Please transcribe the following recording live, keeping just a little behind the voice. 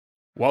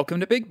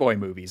Welcome to Big Boy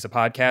Movies, a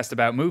podcast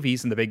about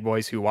movies and the big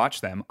boys who watch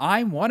them.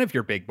 I'm one of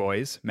your big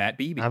boys, Matt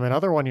Beebe. I'm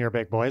another one of your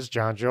big boys,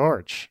 John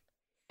George.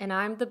 And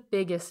I'm the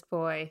biggest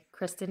boy,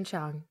 Kristen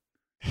Chung.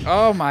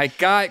 Oh my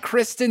God,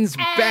 Kristen's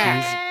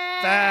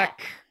back.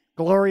 Back.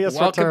 Glorious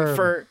Welcome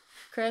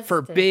return.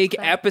 for big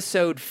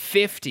episode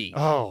 50.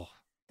 Oh,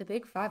 The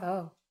big 50.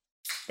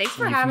 Thanks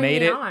for You've having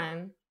made me it.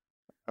 on.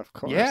 of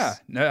course. Yeah,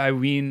 no, I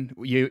mean,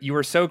 you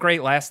were so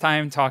great last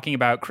time talking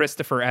about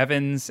Christopher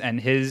Evans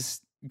and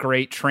his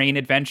great train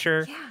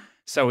adventure. Yeah.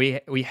 So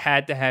we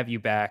had to have you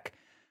back.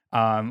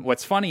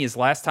 What's funny is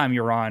last time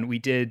you were on, we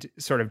did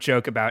sort of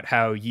joke about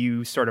how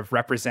you sort of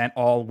represent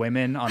all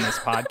women on this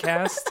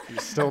podcast. You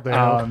still do.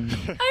 I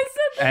said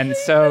the And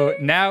same so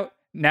thing.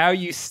 now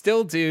you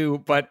still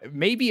do, but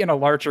maybe in a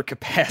larger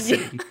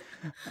capacity.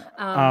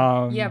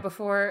 Yeah,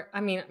 before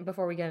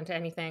we get into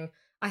anything,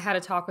 I had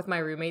a talk with my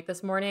roommate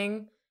this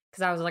morning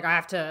because I was like, I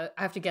have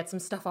to get some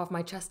stuff off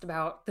my chest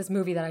about this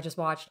movie that I just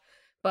watched.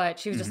 But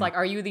she was just like,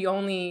 "Are you the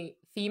only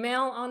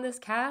female on this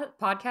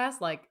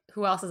podcast? Like,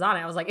 who else is on it?"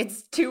 I was like,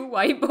 "It's two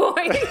white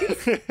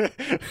boys."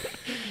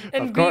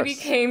 And Of Bibi course.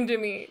 came to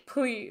me,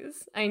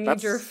 "Please, I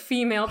need your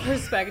female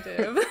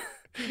perspective."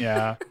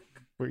 Yeah.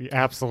 We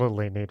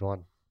absolutely need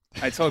one.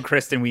 I told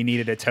Kristen we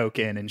needed a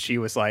token, and she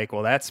was like,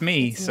 "Well, that's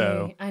me." It's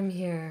So me. I'm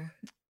here.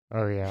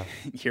 Oh, yeah.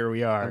 here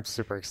we are. I'm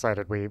super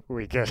excited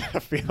we get a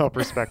female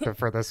perspective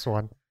for this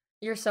one.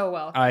 You're so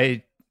welcome.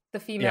 I The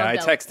female.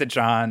 texted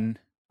John.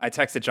 I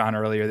texted John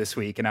earlier this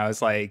week, and I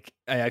was like,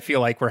 I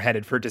feel like we're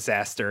headed for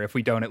disaster if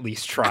we don't at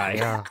least try.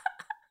 Yeah. What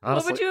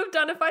Honestly, would you have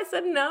done if I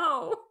said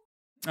no?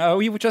 Oh,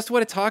 we just would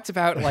have talked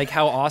about like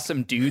how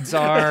awesome dudes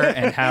are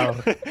and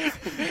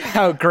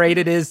how great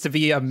it is to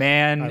be a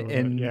man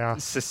in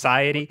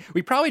society.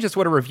 We probably just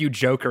would have reviewed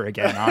Joker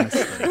again,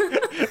 honestly.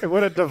 it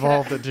would have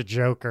devolved into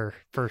Joker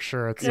for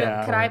sure. At some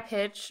Yeah. Could I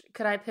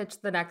point. pitch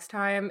the next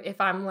time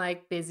if I'm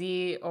like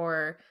busy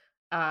or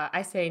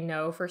I say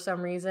no for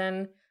some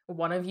reason?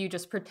 One of you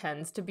just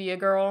pretends to be a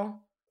girl.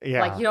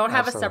 Yeah, Like you don't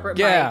have absolutely. a separate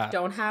Yeah. mic.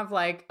 Don't have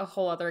like a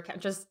whole other account.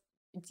 Just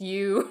it's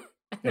you,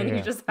 and then Yeah.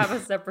 you just have a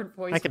separate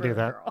voice. I can for do a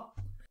that. Girl.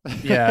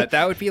 Yeah,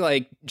 that would be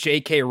like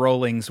J.K.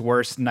 Rowling's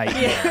worst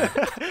nightmare.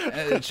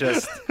 It's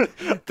just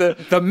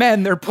the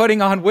men, they're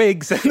putting on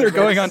wigs and they're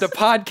going onto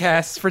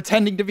podcasts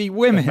pretending to be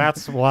women.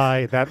 That's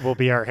why that will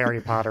be our Harry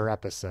Potter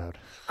episode.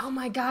 Oh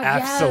my god!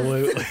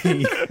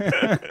 Absolutely.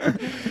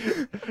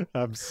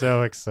 I'm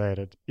so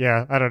excited.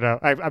 Yeah, I don't know.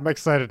 I'm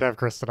excited to have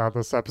Kristen on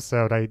this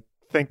episode. I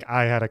think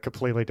I had a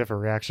completely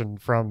different reaction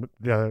from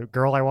the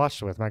girl I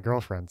watched with, my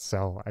girlfriend.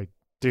 So I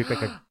do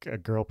think a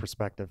girl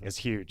perspective is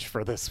huge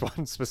for this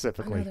one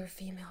specifically. Another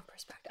female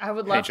perspective. I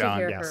would love John,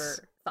 to hear yes.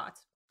 her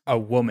thoughts. A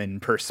woman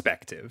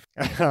perspective.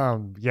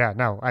 Yeah,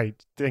 no, I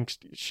think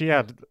she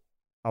had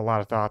a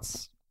lot of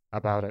thoughts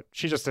about it.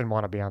 She just didn't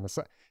want to be on this.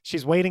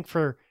 She's waiting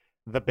for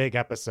the big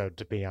episode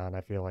to be on.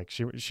 I feel like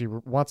she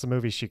wants a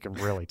movie she can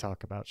really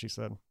talk about. She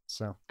said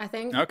so. I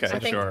think. Okay, I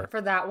think sure.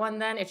 for that one,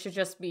 then it should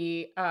just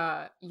be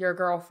your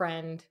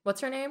girlfriend.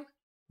 What's her name?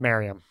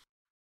 Miriam.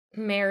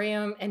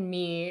 Miriam and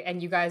me,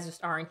 and you guys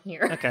just aren't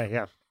here. Okay,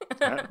 yeah,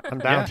 I'm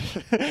down.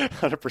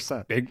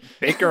 100%.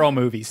 Big girl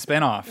movie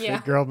spinoff. Yeah.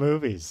 Big girl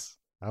movies.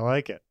 I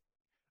like it.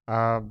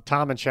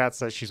 Tom in chat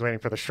says she's waiting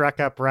for the Shrek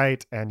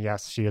upright, and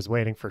yes, she is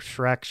waiting for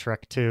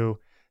Shrek 2.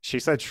 She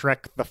said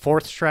Shrek, the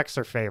fourth Shrek's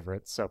her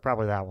favorite, so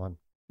probably that one.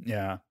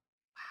 Yeah.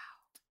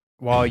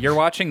 Wow. While you're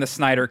watching the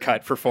Snyder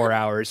Cut for 4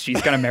 hours,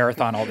 she's going to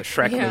marathon all the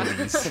Shrek Yeah.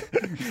 movies.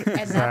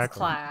 And that's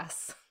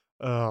class.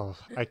 Oh,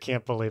 I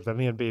can't believe that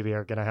me and Bibi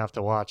are going to have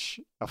to watch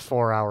a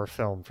 4-hour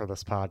film for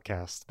this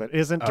podcast that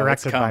isn't Oh, it's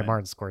directed by coming.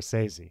 Martin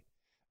Scorsese.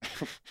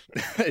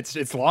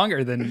 It's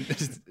longer than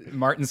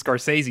Martin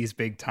Scorsese's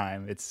big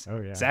time. It's Oh,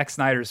 yeah. Zack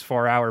Snyder's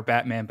 4-hour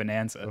Batman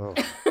Bonanza. Oh.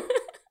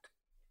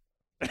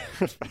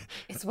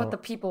 It's what the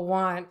people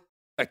want.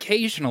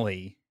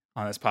 Occasionally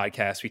on this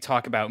podcast, we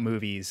talk about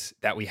movies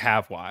that we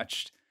have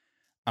watched.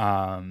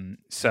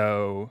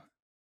 So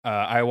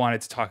I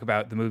wanted to talk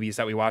about the movies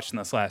that we watched in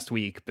this last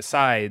week,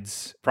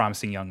 besides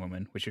Promising Young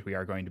Woman, which we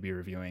are going to be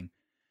reviewing.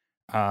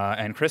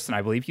 And Kristen,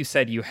 I believe you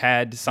said you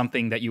had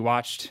something that you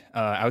watched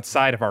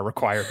outside of our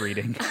required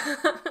reading.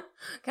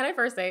 Can I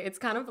first say, it's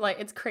kind of like,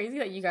 it's crazy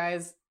that you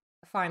guys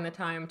find the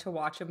time to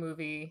watch a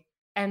movie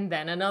and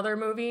then another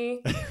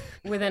movie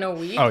within a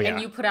week. Oh, yeah.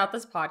 And you put out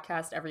this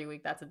podcast every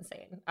week. That's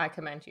insane. I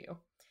commend you.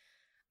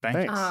 Thank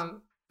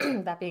Thanks.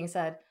 you. That being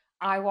said,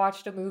 I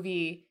watched a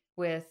movie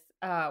with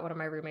one of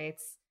my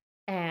roommates,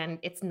 and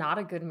it's not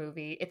a good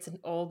movie. It's an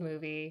old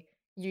movie.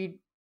 You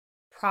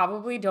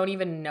probably don't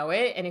even know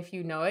it, and if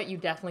you know it, you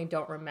definitely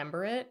don't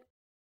remember it.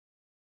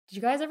 Did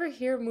you guys ever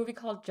hear a movie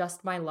called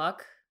Just My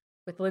Luck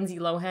with Lindsay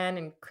Lohan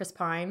and Chris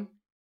Pine?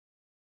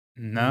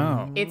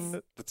 No.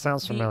 That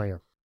sounds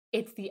familiar.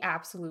 It's the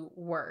absolute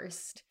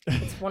worst.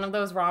 It's one of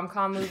those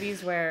rom-com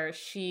movies where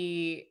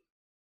she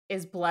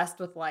is blessed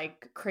with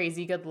like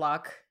crazy good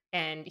luck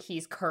and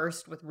he's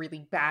cursed with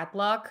really bad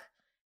luck.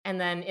 And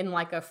then in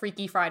like a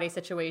Freaky Friday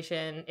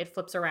situation, it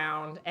flips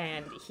around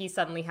and he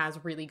suddenly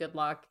has really good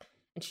luck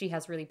and she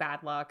has really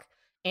bad luck.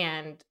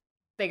 And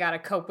they got to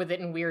cope with it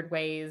in weird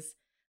ways.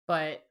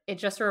 But it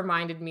just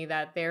reminded me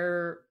that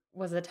there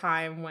was a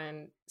time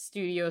when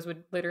studios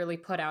would literally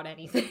put out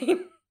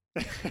anything.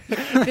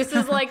 This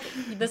is like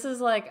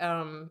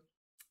The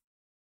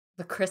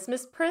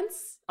Christmas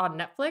Prince on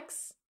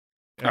Netflix.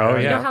 Oh,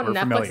 You yeah, know how we're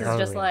Netflix familiar. is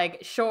just like,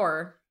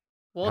 sure,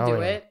 we'll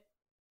do it.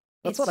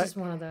 That's It's what just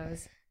one of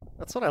those.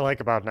 That's what I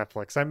like about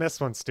Netflix. I miss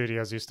when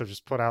studios used to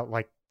just put out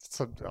like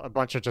a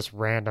bunch of just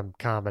random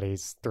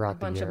comedies A throughout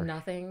the bunch year. of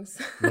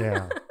nothings.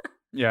 Yeah.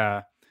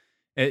 Yeah.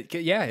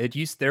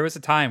 There was a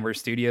time where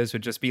studios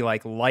would just be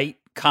like light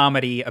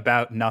comedy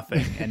about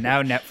nothing, and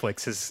now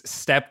Netflix has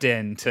stepped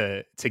in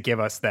to give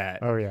us that.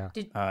 Oh yeah.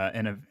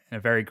 In a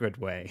very good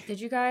way. Did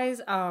you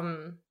guys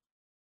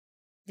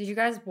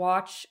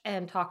watch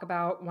and talk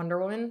about Wonder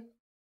Woman?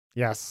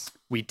 Yes.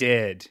 We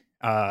did.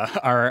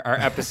 Our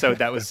episode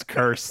that was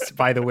cursed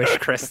by the Wish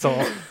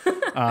Crystal.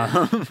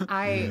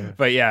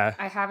 But yeah,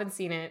 I haven't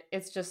seen it.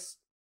 It just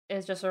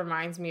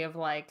reminds me of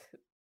like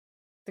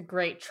the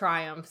great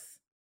triumph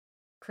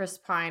Chris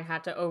Pine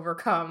had to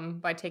overcome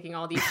by taking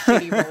all these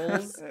shitty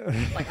roles.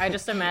 Like, I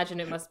just imagine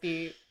it must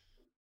be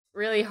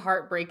really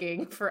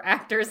heartbreaking for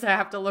actors to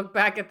have to look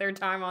back at their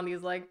time on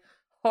these like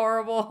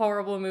horrible,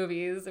 horrible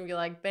movies and be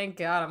like, thank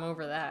God I'm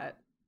over that.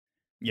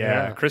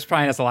 Yeah, Chris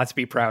Pine has a lot to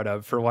be proud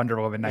of for Wonder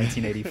Woman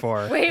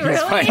 1984. Wait, He's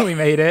really? finally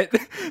made it.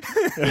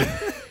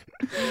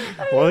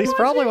 Well, he's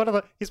probably one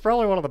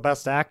of the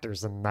best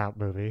actors in that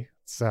movie.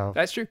 So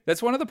That's true.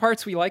 That's one of the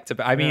parts we liked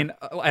about. I mean,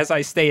 as I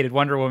stated,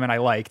 Wonder Woman I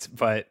liked,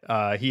 but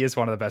he is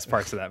one of the best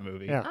parts of that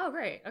movie. Yeah. Oh,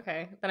 great.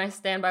 Okay, then I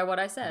stand by what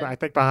I said. I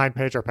think behind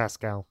Pedro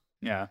Pascal.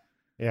 Yeah.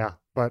 Yeah,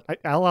 but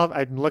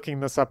I'm looking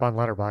this up on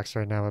Letterboxd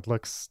right now. It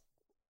looks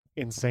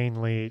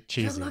insanely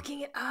cheesy. You're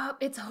looking it up.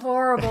 It's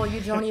horrible.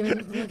 You don't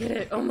even look at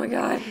it. Oh my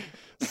God.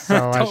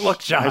 So Don't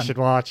look, John. I should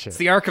watch it. It's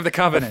the Ark of the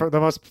Covenant.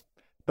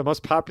 The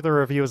most popular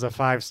review is a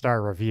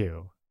 5-star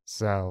review.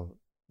 So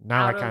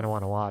now I kind of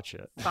want to watch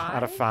it. 5?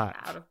 Out of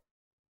 5.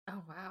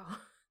 Oh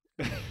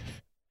wow.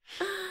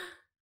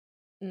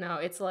 No,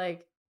 it's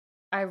like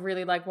I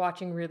really like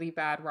watching really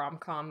bad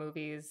rom-com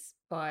movies,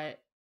 but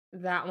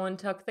that one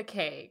took the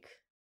cake.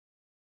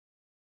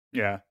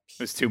 Yeah, it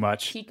was too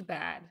much. Peak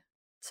bad.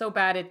 So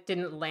bad it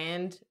didn't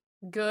land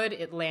good,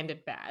 it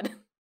landed bad.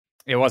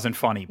 It wasn't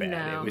funny bad.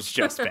 No. It was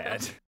just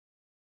bad.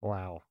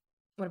 Wow.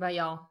 What about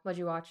y'all? What'd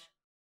you watch?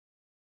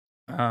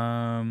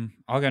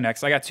 I'll go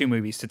next. I got 2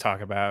 movies to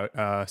talk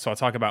about. So I'll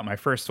talk about my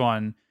first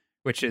one,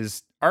 which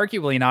is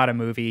arguably not a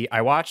movie.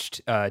 I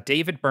watched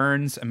David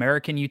Byrne's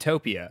American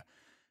Utopia,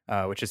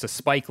 which is a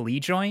Spike Lee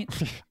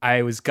joint.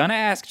 I was gonna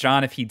ask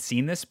John if he'd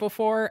seen this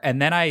before,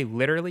 and then I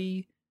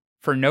literally,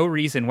 for no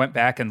reason, went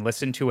back and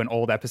listened to an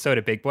old episode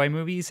of Big Boy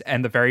Movies,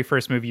 and the very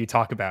first movie you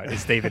talk about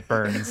is David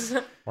Byrne's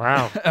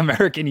Wow.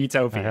 American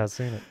Utopia. I have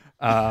seen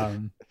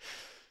it.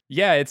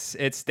 Yeah,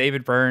 it's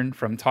David Byrne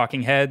from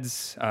Talking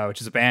Heads,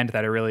 which is a band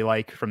that I really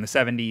like from the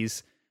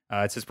 70s.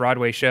 It's his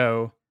Broadway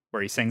show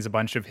where he sings a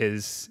bunch of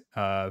his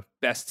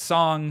best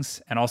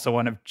songs and also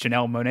one of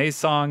Janelle Monáe's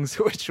songs,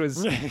 which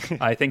was,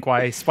 I think,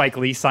 why Spike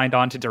Lee signed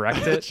on to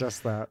direct it.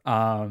 Just that.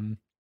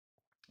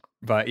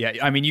 But yeah,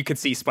 I mean, you could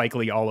see Spike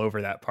Lee all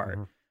over that part.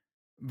 Mhm.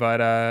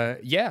 But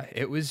yeah,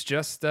 it was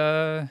just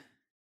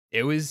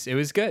it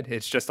was good.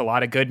 It's just a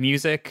lot of good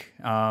music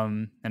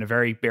and a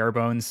very bare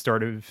bones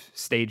sort of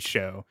stage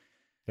show.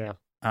 Yeah.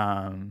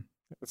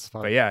 It's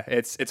fun. But yeah,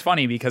 it's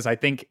funny because I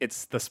think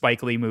it's the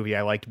Spike Lee movie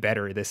I liked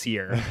better this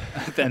year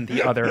than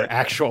the other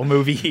actual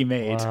movie he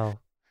made. Wow.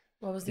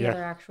 What was the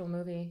other actual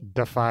movie?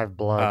 Da 5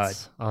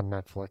 Bloods on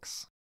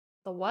Netflix.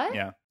 The what?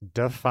 Yeah.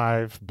 Da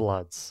 5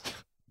 Bloods.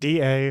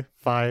 DA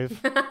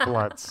 5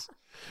 Bloods.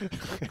 Oh,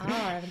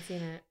 I haven't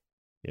seen it.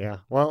 Yeah.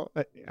 Well,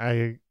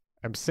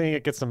 I'm seeing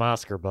it get some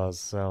Oscar buzz,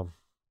 so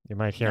you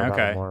might hear about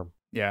it more.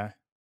 Yeah.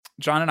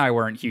 John and I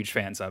weren't huge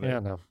fans of it. Yeah,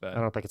 no. But...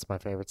 I don't think it's my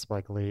favorite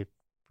Spike Lee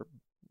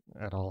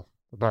at all.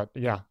 But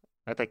yeah,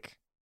 I think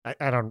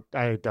I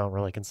don't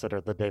really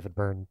consider the David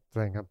Byrne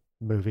thing a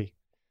movie,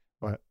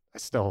 but I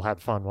still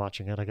had fun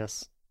watching it, I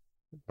guess.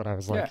 But I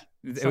was like,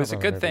 it was a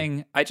good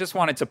thing. I just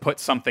wanted to put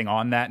something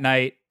on that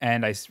night,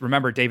 and I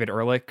remember David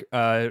Ehrlich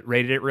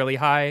rated it really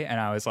high, and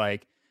I was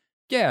like,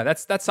 yeah,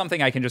 that's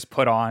something I can just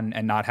put on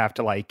and not have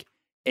to like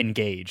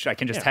engage. I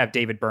can just have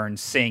David Byrne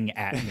sing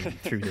at me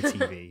through the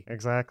TV.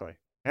 Exactly.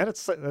 And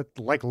it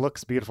like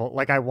looks beautiful.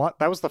 Like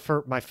that was the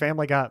first, my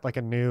family got like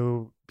a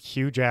new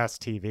huge ass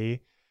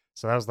TV.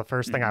 So that was the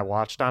first thing I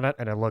watched on it,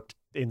 and it looked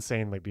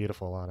insanely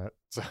beautiful on it.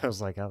 So I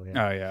was like, oh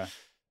yeah. Oh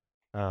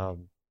yeah.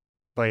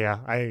 But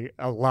yeah,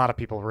 a lot of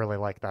people really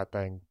like that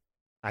thing.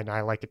 And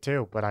I like it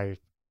too, but I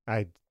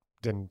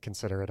didn't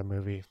consider it a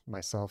movie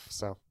myself,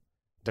 so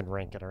didn't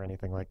rank it or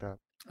anything like that.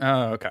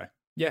 Oh, okay.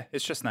 Yeah,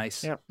 it's just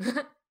nice. Yeah.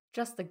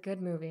 Just a good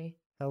movie.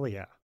 Hell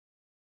yeah.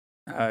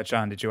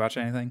 John, did you watch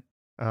anything?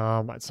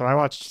 So I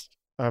watched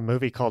a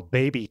movie called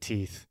Baby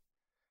Teeth,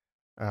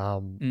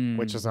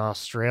 which is an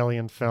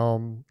Australian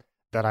film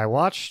that I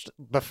watched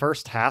the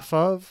first half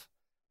of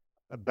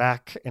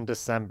back in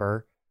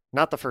December.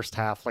 not the first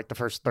half, like the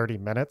first 30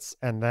 minutes.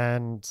 And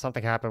then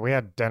something happened. We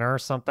had dinner or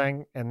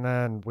something, and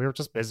then we were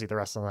just busy the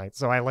rest of the night.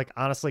 So I like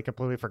honestly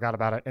completely forgot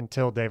about it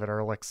until David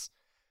Ehrlich's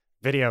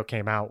video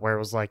came out where it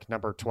was like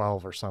number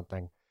 12 or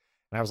something.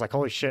 And I was like,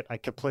 holy shit, I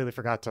completely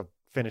forgot to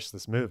finish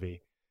this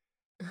movie.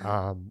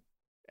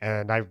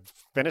 And I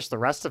finished the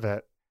rest of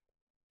it,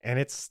 and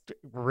it's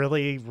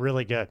really,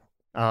 really good.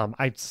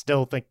 I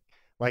still think,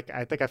 like,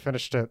 I think I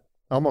finished it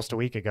almost a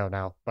week ago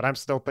now, but I'm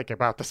still thinking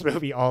about this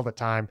movie all the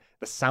time.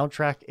 The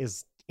soundtrack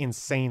is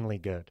insanely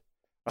good,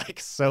 like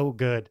so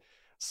good.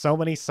 So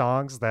many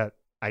songs that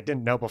I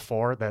didn't know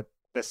before that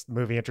this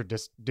movie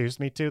introduced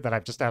me to that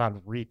I've just had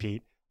on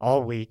repeat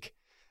all week.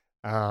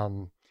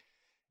 And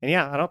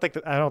yeah, I don't think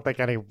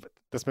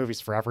this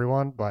movie's for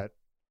everyone, but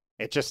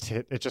it just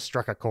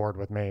struck a chord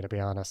with me, to be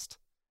honest.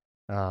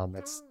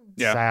 It's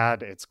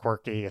sad, it's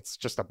quirky, it's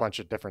just a bunch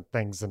of different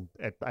things, and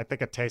I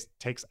think it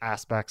takes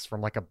aspects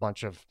from like a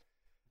bunch of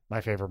my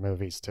favorite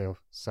movies too.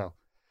 So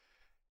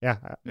yeah,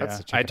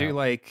 I do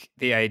like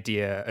the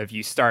idea of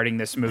you starting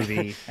this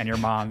movie and your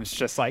mom's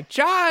just like,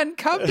 John,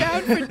 come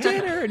down for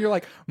dinner, and you're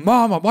like,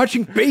 Mom, I'm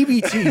watching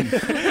Baby Teeth.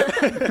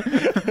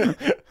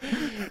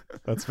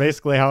 That's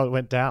basically how it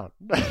went down.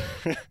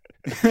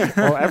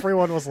 Well,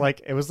 everyone was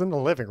like, it was in the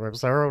living room,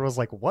 so everyone was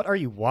like, what are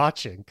you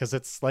watching? Because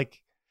it's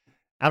like,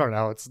 I don't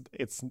know,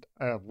 it's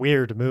a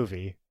weird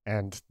movie,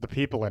 and the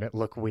people in it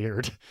look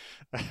weird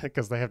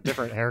because they have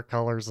different hair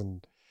colors,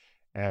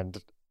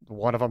 and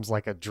one of them's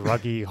like a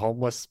druggy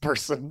homeless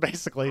person,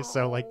 basically.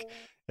 So like,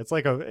 it's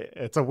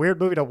a weird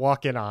movie to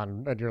walk in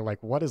on, and you're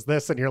like, what is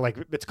this? And you're like,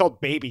 it's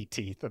called Baby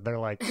Teeth, and they're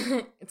like,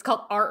 it's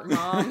called art,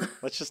 Mom.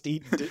 let's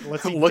eat Look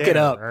dinner, it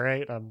up. all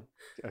right, I'm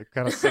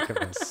kind of sick of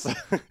this.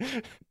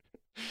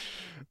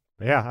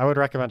 Yeah, I would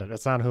recommend it.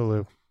 It's on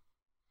Hulu.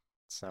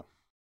 So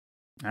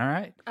all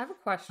right, I have a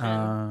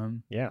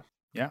question. Yeah.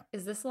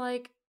 Is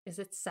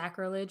it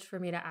sacrilege for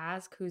me to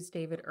ask who's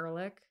David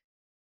Ehrlich?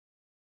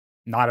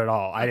 Not at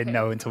all. I didn't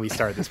know until we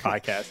started this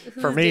podcast.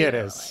 For me, it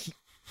is.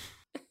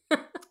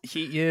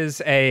 He's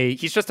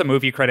just a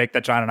movie critic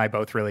that John and I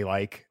both really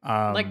like.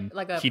 Like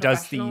a he professional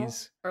does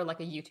these or like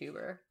a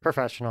YouTuber?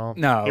 Professional.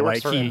 No, he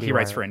writes for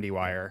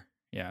IndieWire.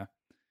 Yeah.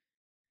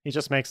 He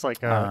just makes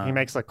like he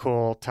makes a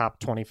cool top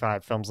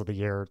 25 films of the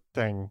year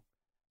thing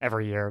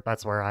every year.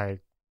 That's where I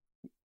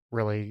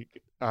really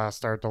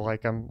started to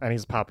like him, and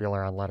he's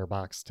popular on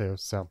Letterboxd too.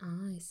 So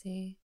I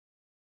see.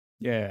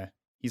 Yeah,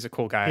 he's a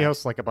cool guy. He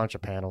hosts like a bunch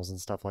of panels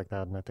and stuff like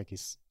that, and I think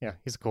he's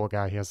a cool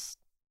guy. He has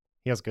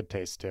good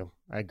taste too.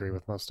 I agree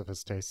with most of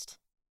his taste.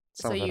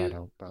 Some of it I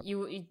don't. But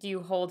do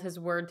you hold his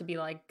word to be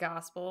like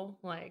gospel?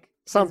 Like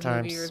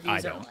sometimes his movie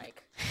reviews are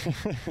like.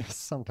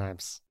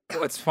 Sometimes.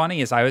 What's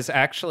funny is I was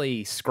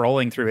actually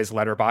scrolling through his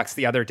letterbox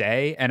the other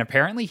day, and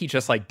apparently he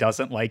just like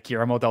doesn't like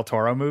Guillermo del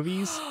Toro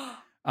movies.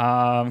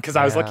 Because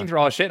I was looking through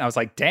all his shit, and I was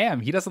like, damn,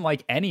 he doesn't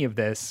like any of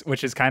this,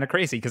 which is kind of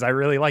crazy because I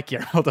really like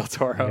Guillermo del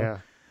Toro. Yeah.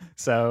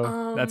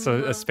 So that's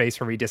a space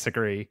where we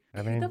disagree.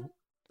 I mean, who the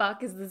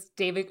fuck is this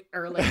David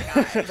Ehrlich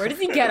guy? Where does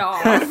he get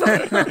off?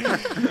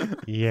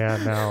 Yeah,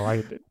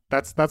 no,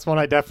 that's one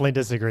I definitely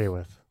disagree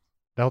with.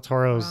 Del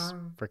Toro's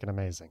freaking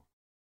amazing.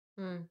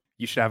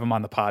 You should have him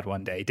on the pod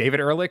one day.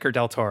 David Ehrlich or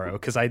Del Toro?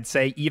 Because I'd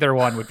say either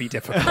one would be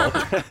difficult.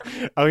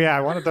 Oh yeah,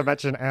 I wanted to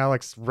mention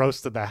Alex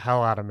roasted the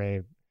hell out of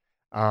me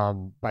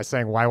by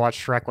saying, why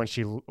watch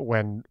Shrek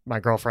when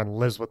my girlfriend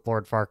lives with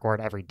Lord Farquaad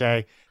every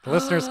day? The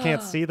listeners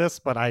can't see this,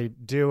 but I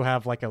do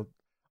have like a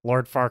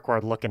Lord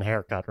Farquaad looking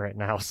haircut right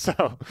now, so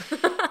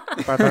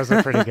I thought that was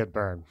a pretty good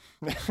burn.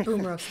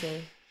 Boom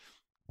roasted.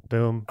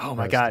 Boom. Oh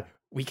my God.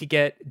 We could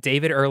get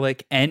David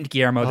Ehrlich and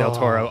Guillermo del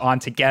Toro on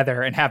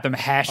together and have them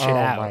hash it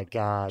out. Oh my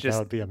God, just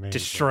that would be amazing.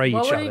 Destroy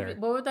each other.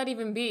 What would that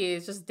even be?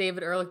 It's just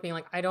David Ehrlich being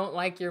like, I don't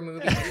like your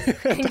movies.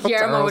 And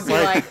Guillermo would be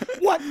like,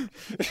 what?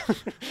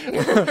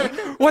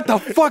 What the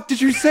fuck did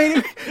you say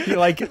to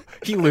me?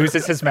 He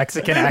loses his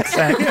Mexican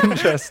accent and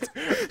just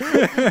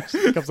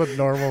becomes a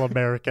normal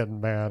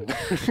American man.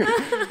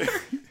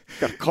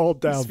 Got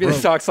called down, bro.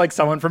 Talks like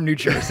someone from New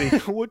Jersey.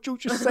 What'd you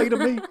just say to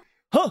me?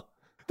 Huh?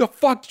 The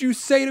fuck did you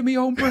say to me,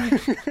 hombre?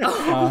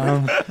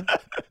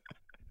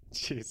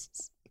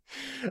 Jesus.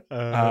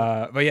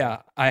 But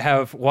yeah, I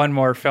have one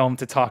more film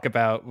to talk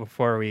about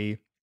before we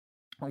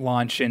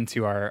launch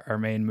into our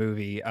main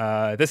movie.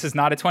 This is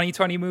not a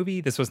 2020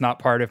 movie. This was not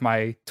part of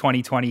my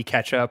 2020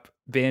 catch-up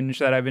binge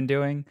that I've been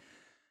doing.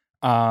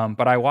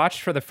 But I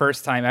watched for the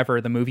first time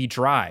ever the movie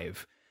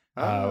Drive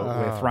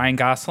with Ryan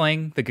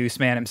Gosling, the Goose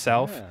Man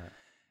himself. Yeah.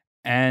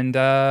 And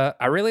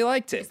I really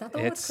liked it. Is that the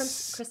one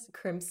with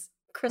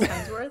Chris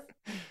Hemsworth?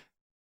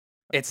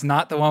 It's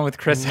not the one with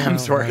Chris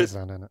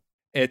Hemsworth.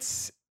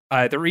 It's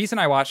the reason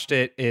I watched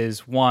it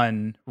is,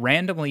 one,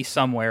 randomly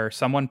somewhere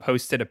someone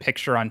posted a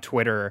picture on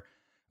Twitter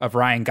of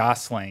Ryan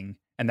Gosling,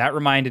 and that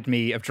reminded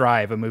me of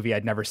Drive, a movie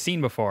I'd never seen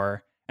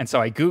before. And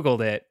so I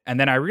Googled it, and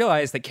then I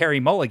realized that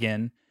Carey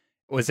Mulligan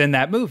was in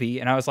that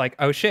movie, and I was like,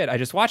 oh shit, I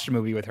just watched a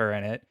movie with her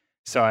in it.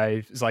 So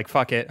I was like,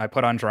 fuck it, I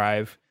put on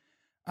Drive.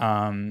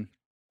 And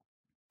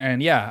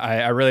yeah,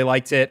 I really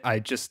liked it.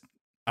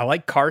 I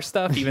like car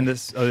stuff, even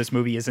this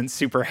movie isn't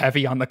super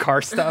heavy on the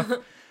car stuff.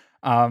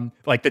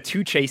 Like the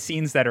 2 chase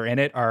scenes that are in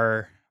it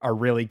are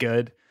really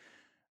good.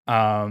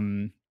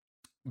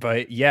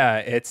 But yeah,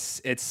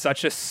 it's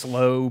such a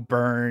slow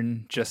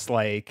burn, just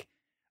like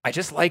I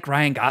just like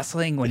Ryan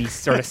Gosling when he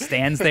sort of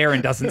stands there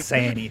and doesn't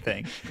say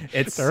anything.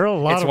 It's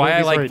why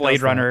I like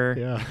Blade Runner.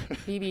 Yeah.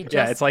 Phoebe,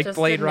 it's like just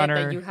Blade admit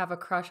Runner. that you have a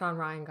crush on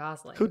Ryan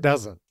Gosling. Who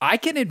doesn't? I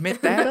can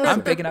admit that. I'm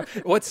big enough.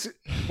 What's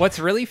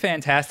really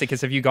fantastic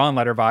is if you go on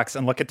Letterboxd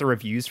and look at the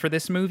reviews for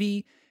this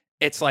movie,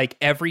 it's like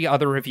every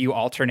other review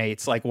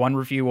alternates. Like one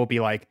review will be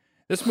like,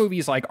 this movie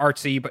is like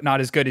artsy, but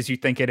not as good as you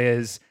think it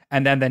is.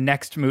 And then the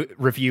next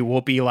review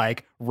will be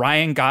like,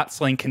 Ryan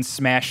Gosling can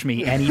smash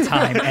me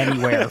anytime,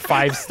 anywhere,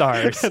 5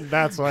 stars. And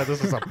that's why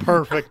this is a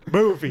perfect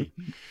movie.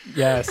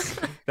 Yes,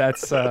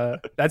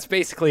 that's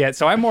basically it.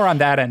 So I'm more on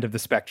that end of the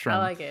spectrum. I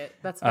like it.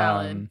 That's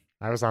valid.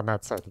 I was on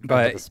that side of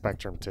the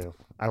spectrum too.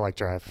 I like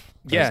Drive.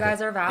 Yeah, you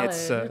guys are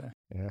valid.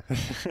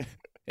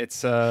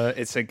 It's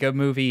a good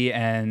movie,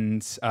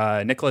 and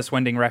Nicholas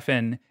Winding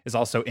Refn is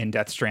also in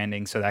Death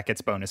Stranding, so that gets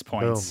bonus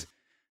points.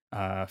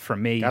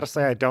 From me. Gotta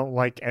say, I don't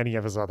like any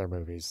of his other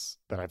movies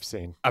that I've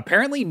seen.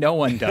 Apparently no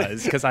one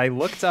does, because I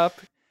looked up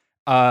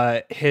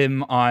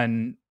him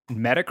on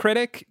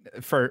Metacritic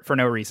for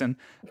no reason.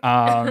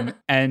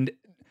 And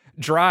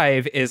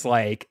Drive is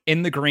like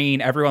in the green,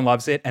 everyone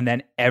loves it, and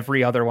then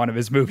every other one of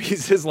his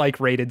movies is like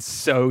rated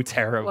so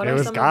terrible. What it are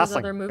was some of his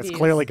Gosling. other movies? It's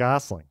clearly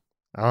Gosling.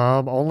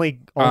 Only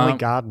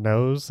God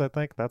Knows, I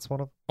think that's one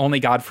of Only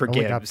God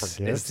Forgives,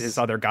 Forgives is his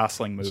other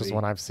Gosling movie. Which is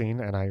one I've seen,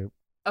 and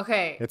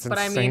Okay, it's but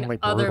I mean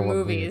other brutal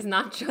movies,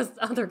 not just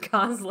other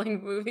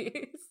Gosling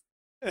movies.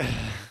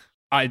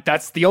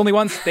 That's the only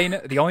ones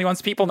the only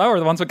ones people know are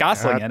the ones with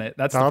Gosling in it.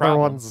 That's the other problem.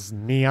 one's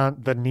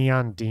The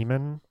Neon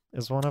Demon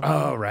is one of them.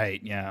 Oh right,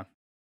 yeah.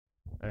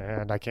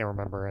 And I can't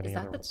remember any Is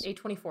other that ones. the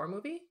A24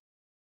 movie?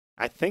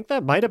 I think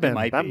that might have been.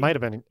 might That be.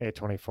 might have been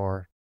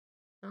A24.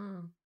 Oh.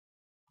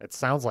 It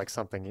sounds like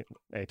something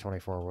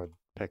A24 would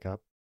pick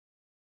up.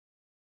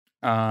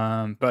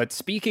 But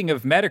speaking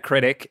of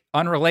Metacritic,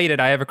 unrelated,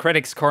 I have a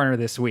Critics Corner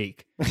this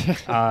week.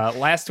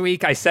 Last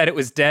week I said it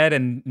was dead,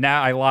 and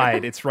now I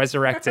lied. It's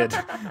resurrected.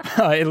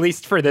 At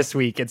least for this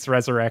week, it's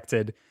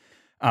resurrected.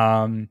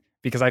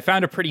 Because I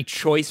found a pretty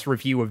choice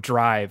review of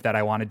Drive that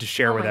I wanted to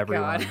share with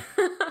everyone.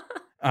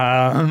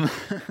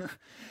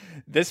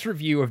 This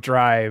review of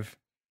Drive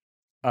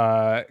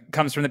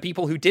comes from the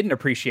people who didn't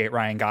appreciate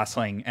Ryan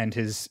Gosling and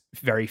his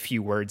very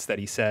few words that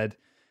he said.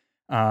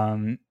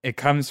 It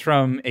comes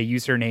from a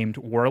user named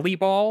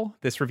Whirlyball.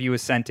 This review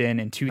was sent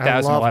in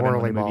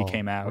 2011 when the movie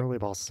came out.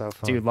 Whirlyball's so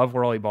fun. Dude, love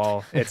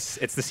Whirlyball.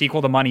 It's the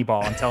sequel to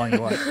Moneyball, I'm telling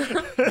you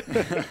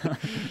what.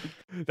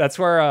 That's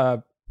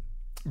where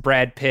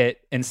Brad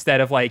Pitt, instead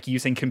of like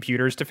using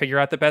computers to figure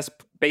out the best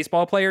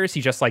baseball players,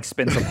 he just like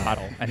spins a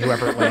bottle, and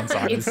whoever it lands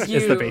on is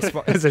the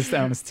baseball is his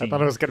team. I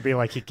thought it was gonna be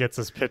like he gets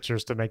his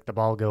pitchers to make the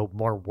ball go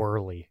more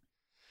whirly.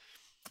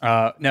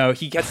 No,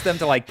 he gets them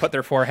to like put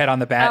their forehead on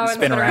the bat and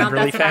spin around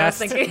really fast.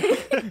 That's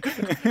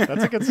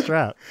a good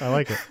strat. I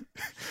like it.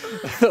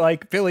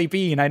 Like, Billy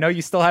Bean, I know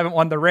you still haven't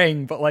won the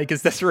ring, but like,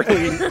 is this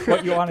really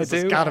what you want to do?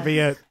 This has got to be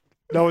it.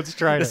 No one's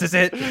trying. This is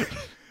it.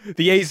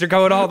 The A's are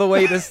going all the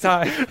way this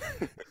time.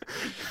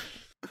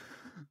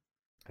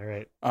 All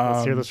right,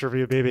 let's hear this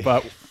review, baby.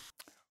 But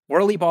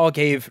Whirlyball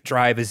gave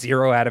Drive a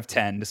 0 out of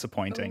 10,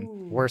 disappointing.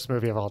 Ooh. Worst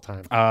movie of all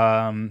time.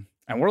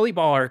 And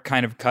Whirlyball are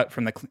kind of cut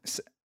from the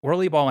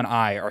Whirlyball and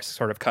I are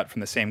sort of cut from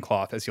the same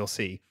cloth, as you'll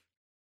see.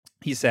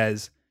 He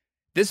says,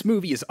 "This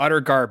movie is utter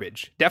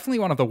garbage. Definitely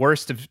one of the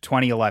worst of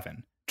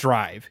 2011.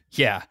 Drive.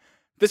 Yeah.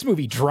 This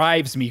movie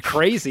drives me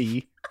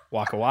crazy."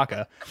 Waka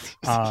waka.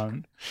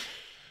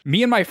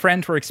 Me and my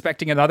friend were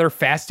expecting another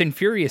Fast and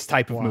Furious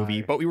type of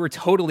movie, but we were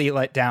totally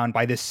let down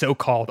by this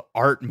so-called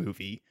art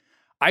movie.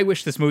 I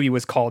wish this movie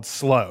was called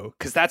Slow,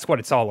 because that's what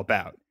it's all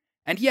about.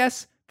 And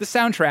yes, the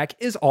soundtrack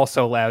is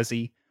also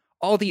lousy.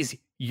 All these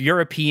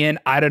European,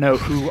 I don't know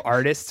who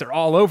artists are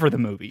all over the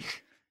movie.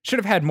 Should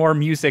have had more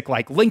music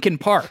like Linkin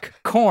Park,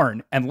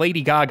 Korn, and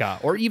Lady Gaga,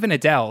 or even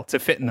Adele to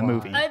fit in the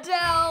movie.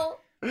 Adele!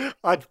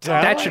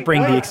 That should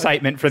bring the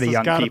excitement for the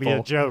young people. This has got to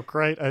be a joke,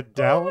 right?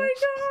 Adele? Oh my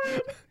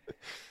god!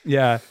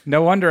 Yeah,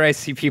 no wonder I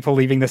see people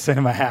leaving the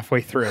cinema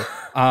halfway through.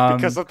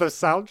 Because of the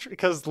soundtrack?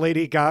 Because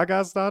Lady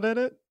Gaga's not in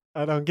it?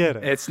 I don't get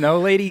it. It's no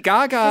Lady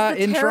Gaga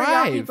in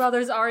Drive. The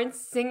Brothers aren't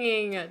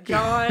singing,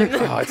 John.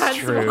 Oh, it's That's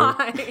true.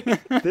 Why.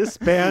 This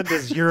band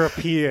is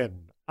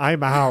European.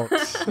 I'm out.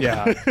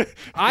 Yeah.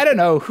 I don't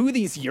know who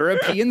these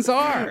Europeans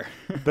are.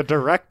 The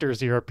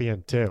director's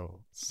European too.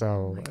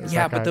 So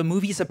yeah, but the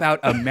movie's about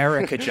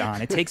America,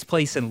 John. It takes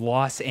place in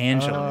Los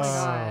Angeles.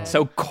 God.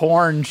 So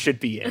Korn should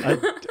be in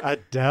it.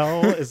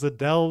 Adele? Is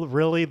Adele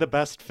really the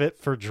best fit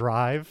for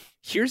Drive?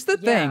 Here's the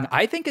thing.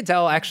 I think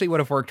Adele actually would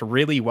have worked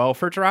really well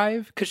for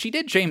Drive, because she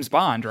did James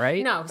Bond,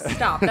 right? No,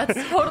 stop.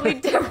 That's totally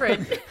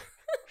different.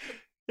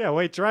 Yeah,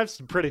 wait, Drive's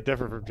pretty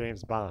different from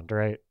James Bond,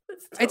 right?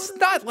 It's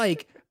not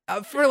like...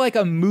 for like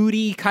a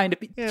moody kind of...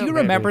 Yeah, do you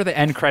remember the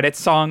end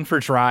credits song for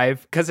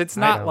Drive? Because it's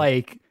not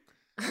like...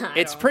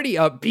 It's pretty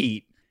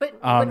upbeat.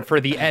 But for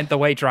the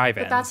way Drive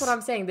ends. But that's what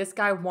I'm saying. This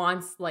guy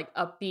wants like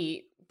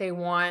upbeat. They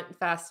want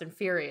Fast and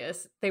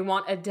Furious. They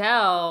want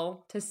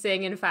Adele to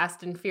sing in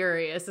Fast and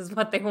Furious is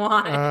what they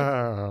want.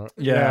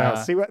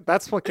 Yeah. See,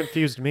 that's what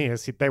confused me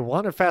is they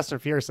wanted Fast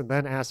and Furious and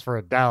then asked for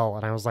Adele,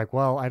 and I was like,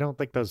 well, I don't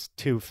think those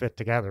two fit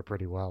together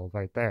pretty well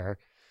right there.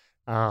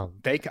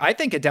 I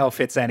think Adele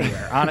fits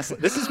anywhere. Honestly,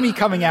 this is me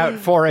coming out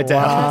for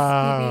Adele.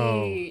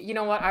 Wow. You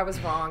know what? I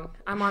was wrong.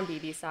 I'm on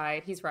BB's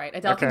side. He's right.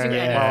 Adele can do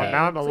anything. Well,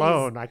 now I'm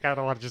alone. I kind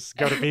of want to just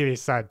go to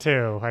BB's side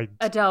too.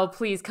 Adele,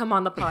 please come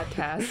on the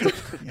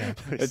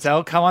podcast.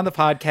 Adele, come on the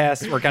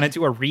podcast. We're gonna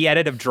do a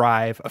re-edit of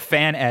Drive, a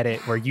fan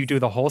edit where you do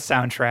the whole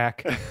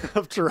soundtrack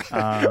of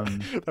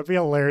Drive. That'd be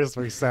hilarious if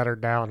we sat her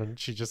down and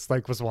she just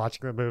like was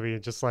watching the movie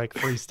and just like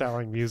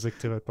freestyling music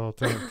to it the whole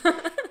time.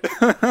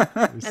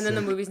 And then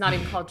the movie's not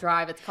even called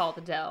Drive, it's called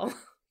Adele.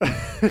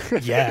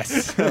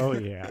 Yes. Oh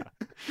yeah.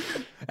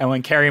 And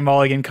when Carey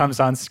Mulligan comes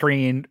on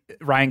screen,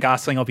 Ryan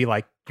Gosling will be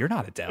like, "You're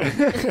not Adele."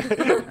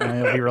 And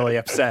he'll be really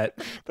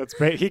upset.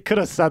 He could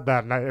have said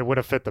that and it would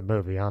have fit the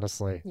movie,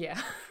 honestly. Yeah.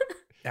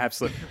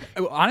 Absolutely.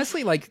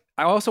 Honestly, like,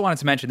 I also wanted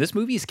to mention this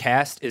movie's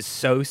cast is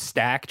so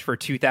stacked for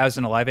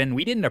 2011.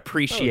 We didn't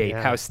appreciate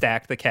how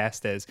stacked the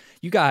cast is.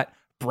 You got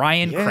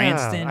Bryan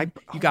Cranston,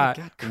 you got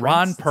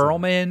Ron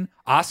Perlman,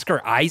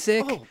 Oscar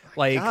Isaac,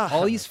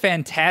 all these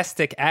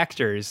fantastic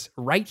actors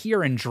right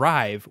here in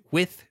Drive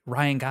with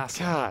Ryan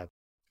Gosling. God,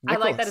 I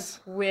like that it's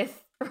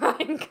with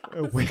Ryan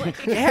Gosling.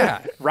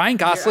 Yeah, Ryan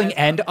Gosling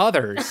and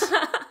others.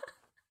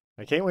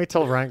 I can't wait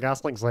till Ryan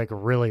Gosling's like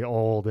really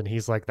old and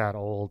he's like that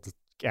old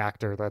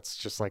actor that's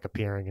just like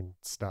appearing and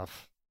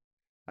stuff.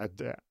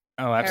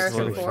 Oh,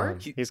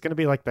 absolutely. He's going to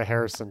be like the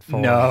Harrison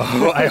Ford.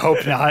 No, I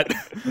hope not.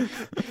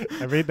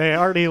 I mean, they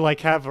already like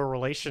have a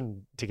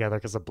relation together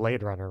because of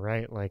Blade Runner,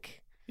 right?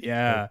 Like,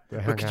 yeah.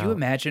 But could you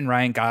imagine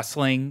Ryan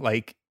Gosling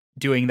like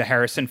doing the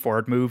Harrison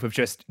Ford move of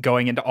just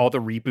going into all the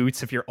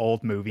reboots of your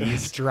old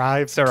movies?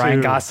 Drive. So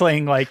Ryan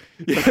Gosling like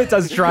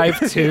does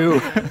Drive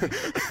 2.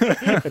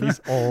 And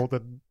he's old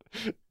and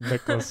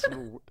Nicholas.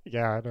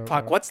 Yeah, I don't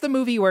know. What's the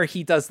movie where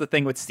he does the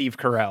thing with Steve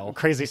Carell?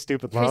 Crazy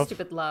Stupid Love. Crazy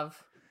Stupid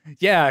Love.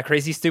 Yeah,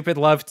 Crazy Stupid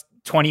Love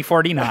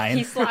 2049.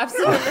 He slaps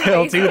him in the face.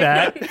 He'll do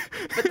that.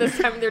 But this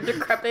time they're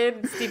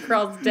decrepit. Steve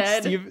Carell's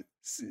dead.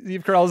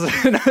 Steve Carell's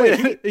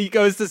he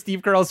goes to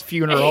Steve Carell's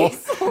funeral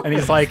and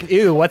he's like,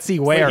 ew, what's he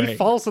wearing? He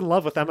falls in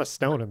love with Emma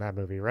Stone in that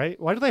movie,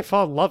 right? Why do they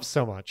fall in love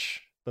so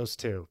much, those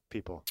two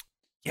people?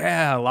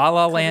 Yeah, La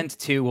La Land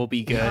 2 will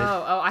be good.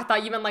 Oh, I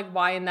thought you meant like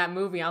why in that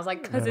movie. I was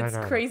like, because it's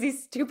Crazy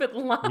Stupid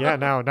Love. Yeah,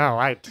 no.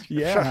 Not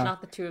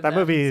the two of them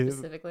movie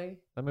specifically.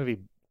 That movie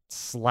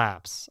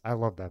slaps. I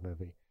love that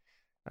movie.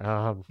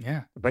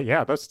 Yeah. But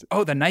yeah, those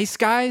The Nice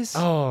Guys?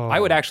 Oh. I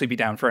would actually be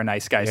down for a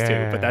Nice Guys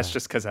too, but that's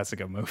just because that's a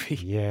good movie.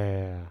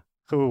 Yeah.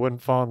 Who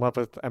wouldn't fall in love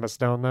with Emma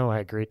Stone though? I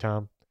agree,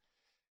 Tom.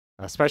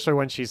 Especially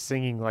when she's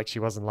singing like she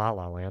was in La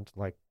La Land.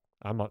 Like,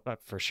 I'm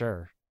for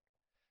sure.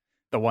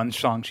 The one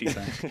song she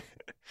sang.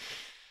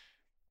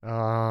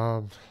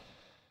 But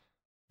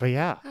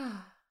yeah.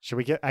 Should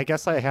we get I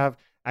guess I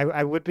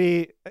would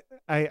be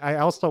I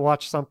also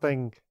watched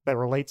something that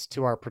relates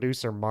to our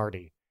producer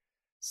Marty.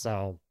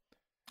 So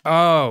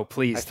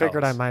please. I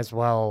figured I might as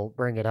well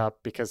bring it up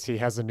because he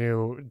has a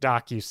new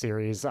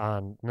docu-series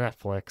on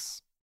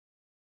Netflix.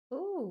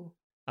 Ooh.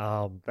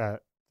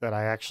 That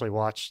I actually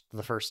watched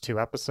the first 2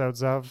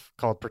 episodes of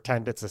called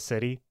Pretend It's a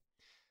City.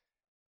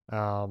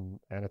 And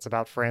it's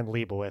about Fran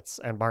Lebowitz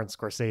and Martin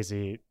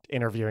Scorsese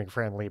interviewing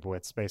Fran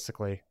Lebowitz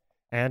basically.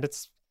 And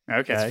it's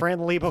Fran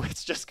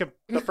Lebowitz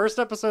the first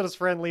episode is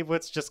Fran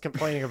Lebowitz just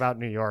complaining about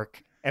New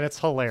York, and it's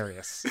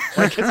hilarious.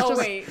 Like,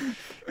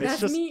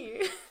 that's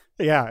me.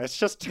 Yeah, it's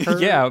just her.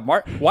 Yeah,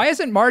 why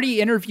hasn't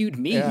Marty interviewed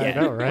me yet? I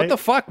know, right? What the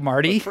fuck,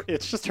 Marty?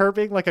 It's just her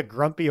being like a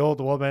grumpy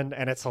old woman,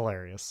 and it's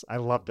hilarious. I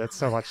loved it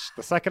so much.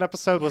 The second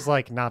episode was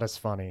like not as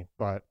funny,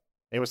 but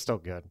it was still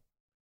good.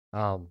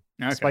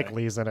 Spike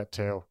Lee's in it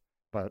too,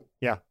 but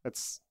yeah,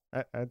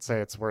 I'd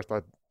say it's worth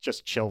a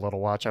just chill little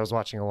watch. I was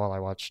watching it while I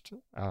watched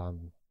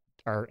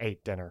or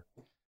ate dinner,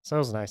 so it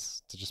was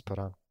nice to just put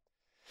on.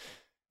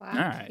 Wow,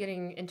 right.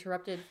 Getting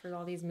interrupted for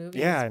all these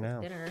movies. Yeah, I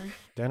know.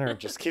 Dinner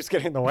just keeps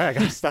getting in the way. I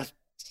gotta stop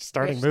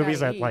starting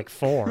movies at like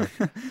 4.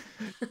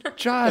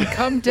 John,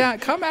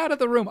 come out of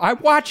the room.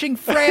 I'm watching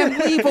Fran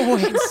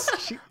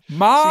Lebowitz.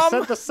 Mom, she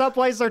said the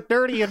subways are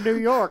dirty in New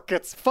York.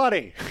 It's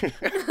funny.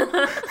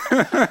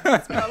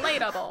 It's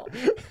relatable.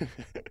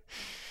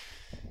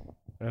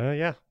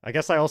 Yeah, I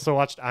guess I also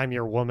watched I'm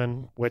Your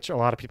Woman, which a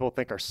lot of people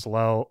think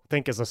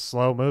is a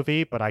slow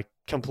movie, but I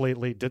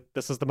completely did.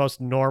 This is the most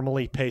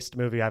normally paced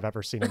movie I've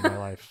ever seen in my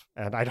life,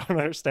 and I don't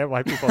understand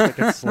why people think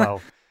it's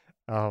slow.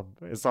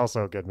 It's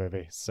also a good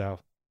movie. So,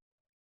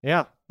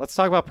 yeah, let's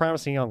talk about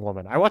Promising Young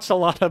Woman. I watched a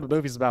lot of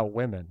movies about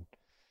women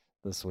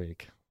this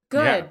week.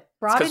 Good. Yeah.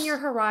 Broaden your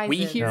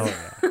horizons.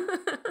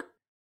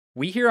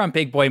 We here on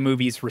Big Boy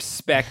Movies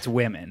respect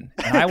women,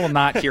 and I will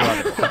not hear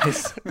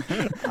otherwise.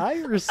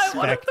 I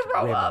respect women.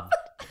 Throw up.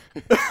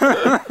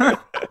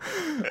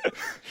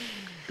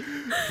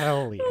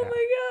 Hell yeah. Oh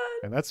my god.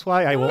 And that's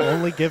why I will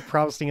only give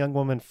Promising Young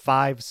Woman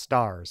 5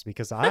 stars,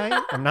 because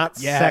I am not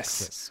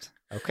sexist.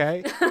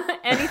 Okay?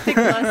 Anything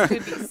less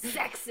would be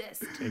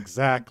sexist.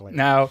 Exactly.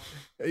 Now,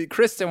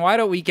 Kristen, why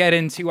don't we get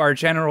into our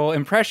general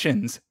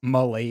impressions,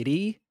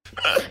 m'lady?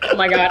 Oh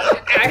my god.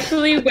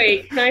 Actually,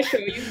 wait, can I show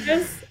you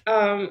this?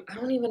 I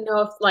don't even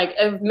know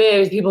if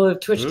maybe people have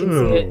Twitch can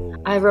see it.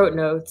 I wrote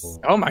notes.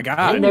 Oh my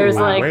god. And there's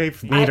way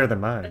neater than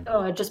mine.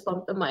 Oh, I just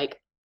bumped the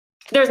mic.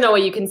 There's no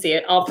way you can see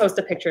it. I'll post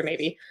a picture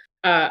maybe.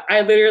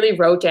 I literally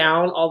wrote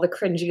down all the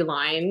cringy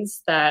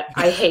lines that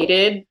I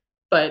hated,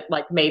 but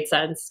like made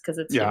sense because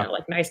it's you know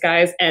like nice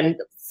guys. And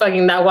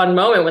fucking that one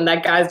moment when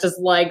that guy's just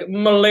like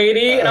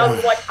m'lady, and I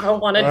was like, I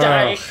want to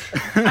die.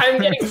 I'm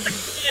getting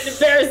an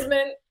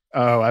embarrassment.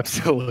 Oh,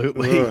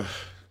 absolutely.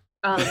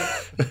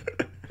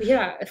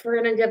 Yeah, if we're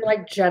gonna give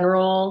like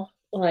general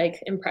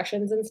like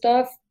impressions and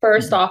stuff,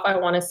 first off, I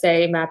want to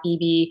say, Matt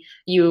Beebe,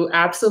 you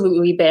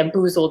absolutely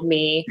bamboozled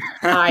me.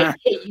 I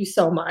hate you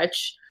so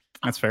much.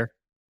 That's fair.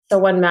 So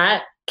when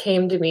Matt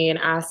came to me and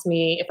asked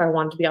me if I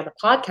wanted to be on the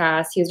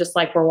podcast, he was just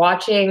like, we're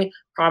watching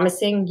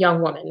Promising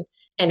Young Woman,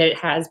 and it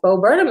has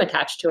Bo Burnham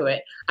attached to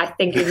it. I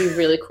think it'd be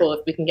really cool if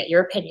we can get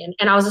your opinion.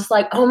 And I was just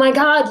like, oh my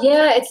God,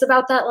 yeah, it's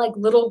about that like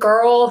little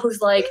girl who's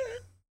like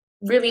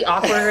really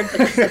awkward,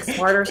 but she's like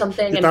smart or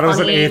something, and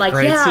funny. Like,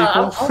 yeah,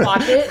 I'll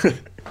watch it.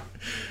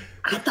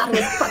 I thought it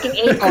was fucking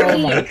 8th grade. Oh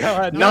my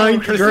God.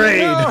 9th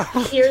grade.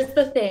 No. Here's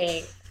the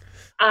thing.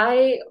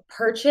 I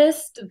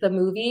purchased the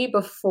movie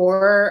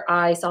before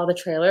I saw the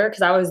trailer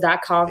because I was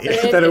that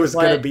confident that it was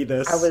going to be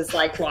this. I was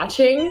like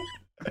watching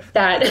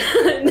that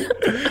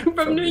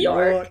from New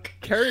York.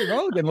 Carrie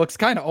Mulligan looks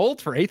kind of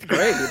old for 8th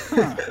grade.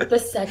 Huh. The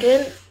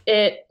second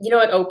it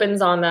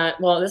opens on that.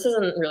 Well, this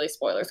isn't really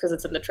spoilers because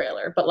it's in the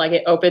trailer, but like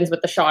it opens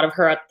with the shot of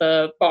her at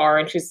the bar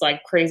and she's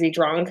like crazy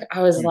drunk.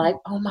 I was like,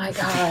 oh my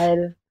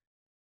God,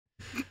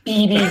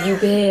 Beebe, you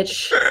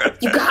bitch,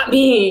 you got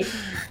me.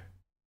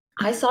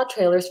 I saw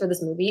trailers for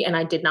this movie and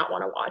I did not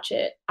want to watch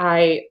it.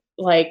 I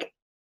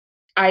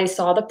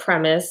saw the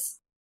premise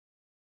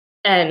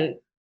and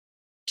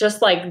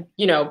just like,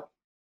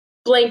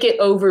 blanket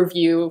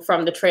overview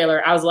from the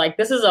trailer. I was like,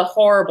 this is a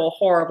horrible,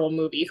 horrible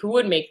movie. Who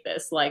would make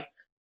this? Like,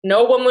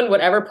 no woman would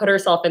ever put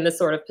herself in this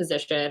sort of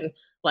position.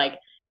 Like,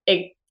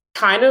 it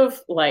kind of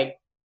like,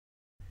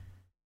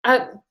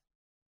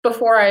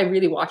 before I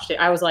really watched it,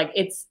 I was like,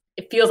 it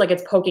feels like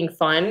it's poking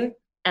fun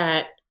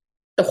at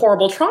the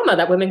horrible trauma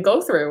that women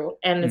go through.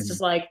 And it's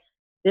just like,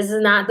 this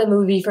is not the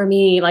movie for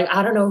me. Like,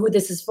 I don't know who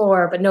this is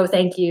for, but no,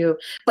 thank you.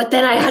 But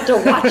then I had to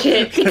watch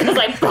it because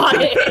I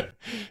bought it.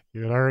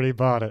 You had already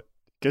bought it.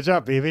 Good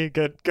job, Beebe.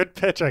 Good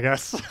pitch, I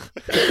guess.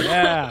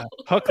 Yeah.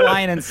 Hook,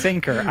 line, and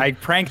sinker. I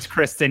pranked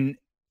Kristen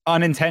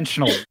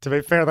unintentionally. To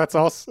be fair, that's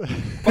also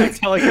by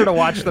telling her to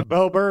watch the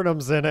Bo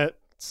Burnham's in it,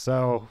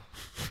 so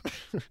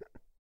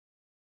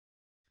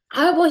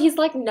well, he's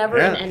like never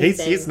in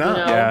anything. He's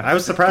not. Yeah. I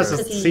was surprised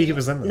to see he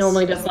was in this.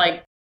 Normally just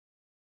like,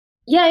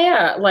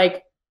 yeah,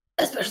 like,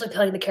 especially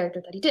playing the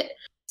character that he did.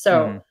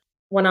 So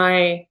when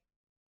I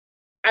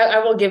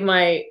will give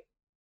my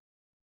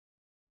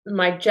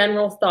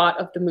general thought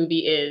of the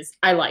movie is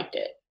I liked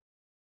it.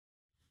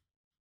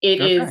 It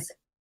is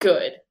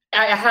good.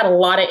 I had a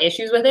lot of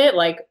issues with it.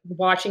 Like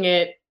watching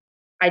it,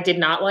 I did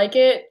not like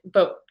it,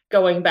 but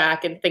going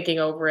back and thinking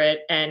over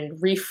it and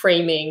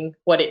reframing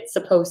what it's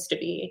supposed to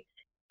be,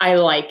 I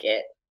like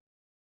it.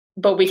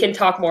 But we can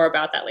talk more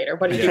about that later.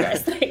 What do you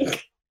guys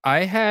think?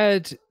 I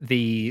had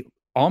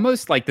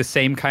almost like the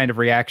same kind of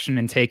reaction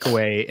and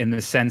takeaway in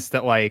the sense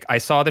that like I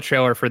saw the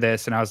trailer for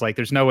this and I was like,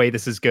 there's no way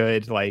this is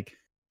good. Like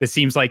this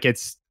seems like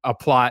it's a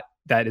plot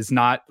that is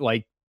not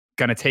like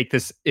going to take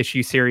this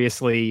issue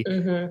seriously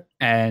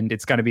and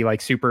it's going to be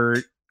like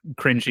super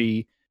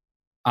cringy.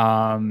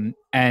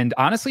 And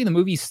honestly, the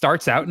movie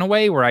starts out in a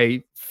way where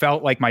I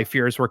felt like my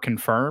fears were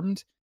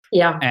confirmed.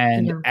 Yeah.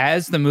 And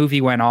as the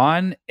movie went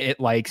on, it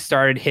like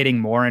started hitting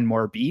more and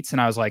more beats. And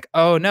I was like,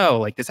 oh no,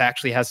 like this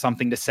actually has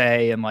something to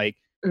say. And like,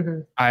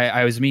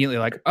 I was immediately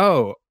like,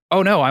 oh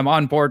no, I'm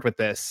on board with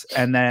this.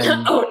 And then,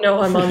 oh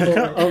no, I'm on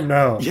board. Oh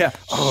no. Yeah.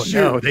 Oh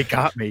no, they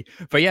got me.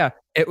 But yeah,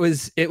 it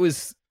was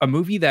a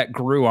movie that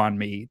grew on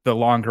me the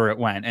longer it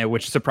went, and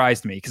which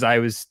surprised me because I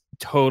was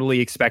totally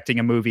expecting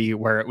a movie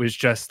where it was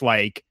just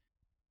like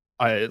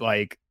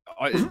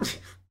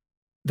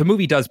the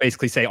movie does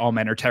basically say all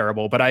men are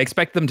terrible, but I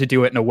expect them to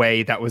do it in a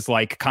way that was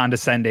like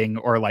condescending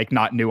or like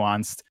not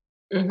nuanced.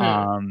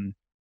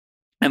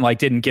 And like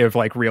didn't give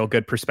like real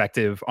good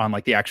perspective on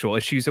like the actual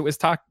issues it was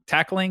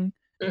tackling.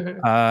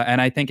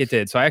 And I think it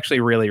did. So I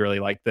actually really, really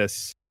liked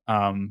this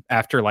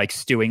after like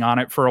stewing on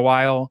it for a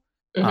while.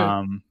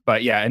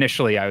 But yeah,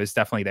 initially I was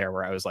definitely there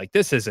where I was like,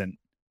 this isn't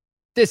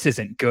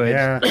good.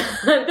 Yeah.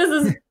 This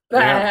is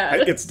bad.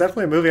 Yeah, it's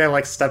definitely a movie I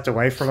like stepped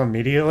away from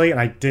immediately, and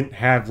I didn't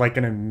have like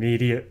an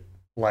immediate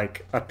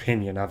like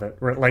opinion of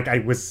it. Like I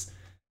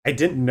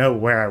didn't know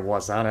where I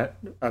was on it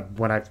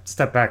when I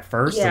stepped back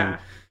first and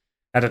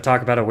had to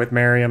talk about it with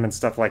Miriam and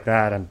stuff like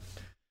that, and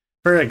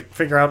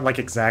figure out like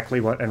exactly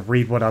what and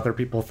read what other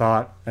people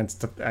thought and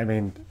stuff. I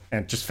mean,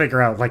 and just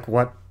figure out like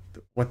what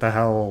what the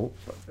hell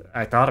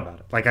I thought about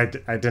it. Like I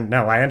didn't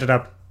know. I ended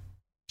up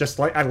just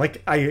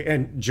I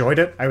enjoyed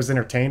it. I was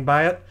entertained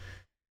by it,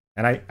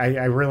 and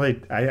I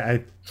really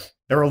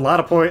there were a lot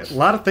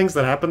of things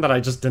that happened that I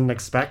just didn't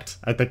expect.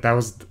 I think that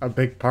was a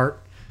big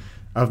part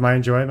of my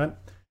enjoyment.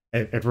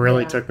 It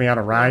really took me on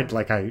a ride.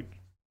 Like I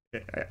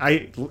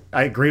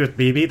agree with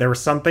BB. There were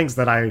some things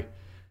that I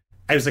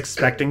was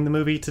expecting the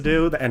movie to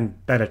do, and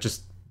that it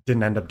just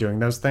didn't end up doing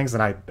those things.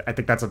 And I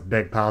think that's a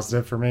big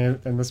positive for me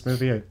in this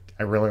movie.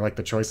 I really like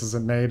the choices it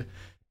made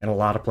in a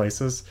lot of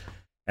places.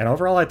 And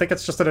overall, I think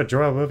it's just an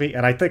enjoyable movie.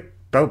 And I think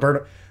Bo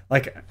Burnham,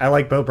 I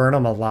like Bo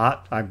Burnham a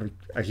lot. I'm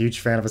a huge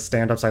fan of his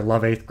stand-ups. I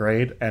love 8th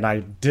Grade, and I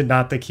did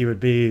not think he would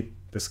be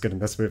this good in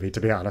this movie, to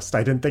be honest.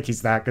 I didn't think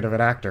he's that good of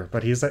an actor,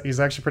 but he's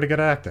actually pretty good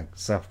at acting.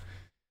 So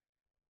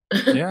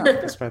yeah,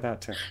 despite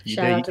that too, you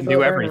can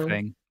do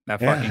everything. That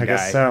fucking guy. I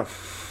guess so.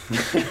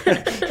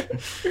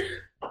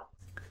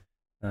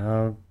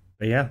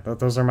 But yeah,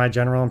 those are my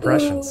general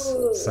impressions.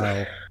 Ooh.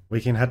 So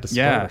we can head to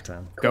spoiler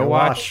time. Go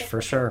watch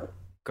for sure.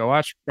 Go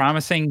watch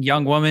Promising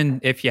Young Woman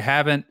if you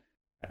haven't.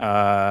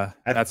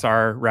 That's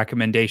our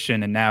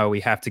recommendation, and now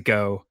we have to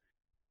go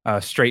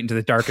straight into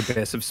the dark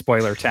abyss of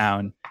Spoiler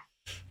Town.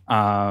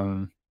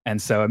 And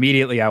so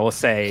immediately I will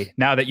say,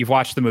 now that you've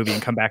watched the movie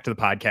and come back to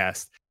the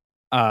podcast,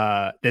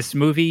 this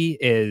movie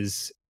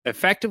is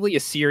effectively a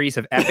series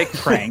of epic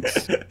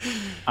pranks.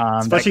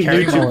 Especially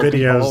YouTube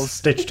videos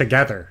stitched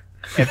together.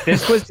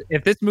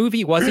 If this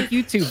movie was a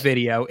YouTube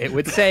video, it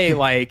would say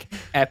like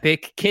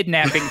epic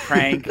kidnapping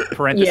prank,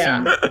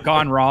 parentheses,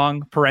 gone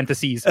wrong,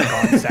 parentheses,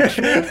 gone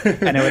sexual.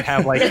 And it would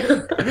have like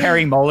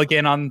Carey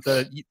Mulligan on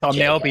the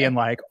thumbnail being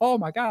like, oh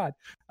my God.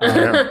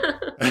 But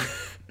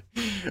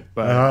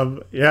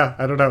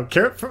I don't know.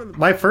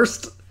 My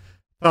first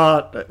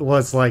thought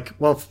was like,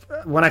 well,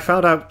 when I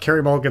found out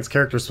Carey Mulligan's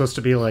character was supposed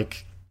to be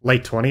like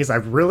late 20s, I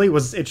really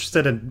was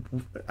interested in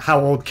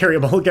how old Carey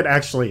Mulligan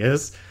actually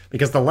is,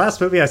 because the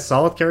last movie I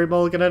saw with Carey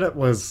Mulligan in it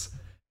was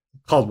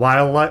called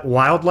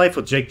Wildlife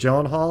with Jake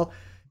Gyllenhaal,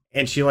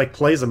 and she like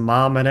plays a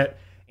mom in it,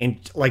 and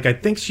like I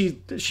think she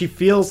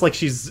feels like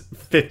she's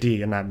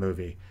 50 in that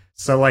movie.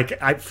 So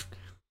like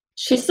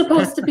she's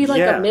supposed to be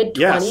like a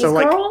mid-20s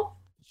girl.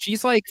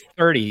 She's like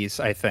 30s,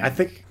 I think. I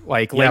think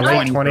like late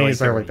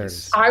 20s, early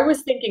 30s. I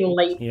was thinking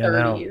late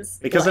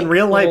 30s. Because in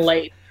real life,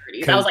 late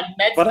 30s. I was like,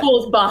 med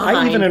school's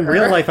behind. Even in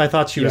real life, I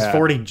thought she was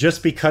 40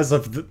 just because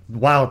of the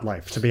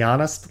Wildlife. To be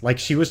honest, like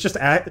she was just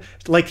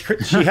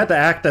she had to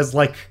act as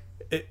like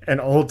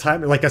an old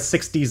time, like a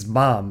 60s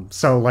mom.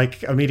 So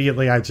like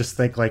immediately, I just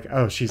think like,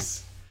 oh,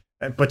 she's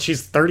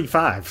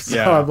 35.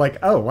 So I'm like,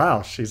 oh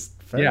wow, she's.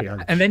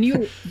 Young. And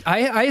then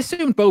I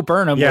assumed Bo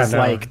Burnham was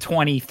like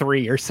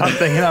 23 or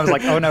something, and I was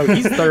like, oh no,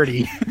 he's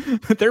 30.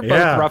 They're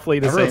both roughly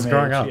the same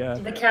age. Yeah.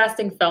 The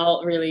casting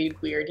felt really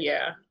weird.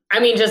 Yeah, I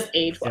mean, just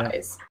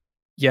age-wise.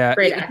 Yeah,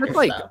 it's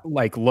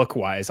like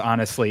look-wise,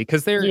 honestly,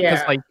 because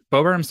like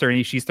Bo Burnham's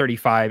 30, she's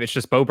 35. It's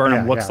just Bo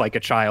Burnham looks like a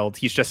child.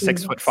 He's just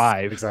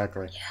 6'5".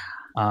 Exactly.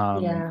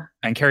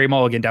 And Carey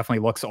Mulligan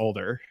definitely looks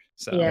older.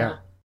 So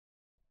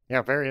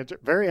yeah, very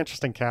very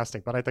interesting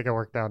casting, but I think it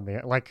worked out in the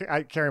end. Like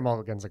Carey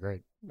Mulligan's a great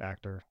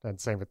actor, and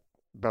same with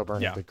Bo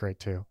Burnham did great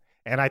too.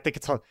 And I think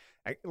it's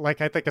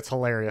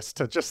hilarious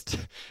to just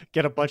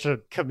get a bunch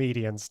of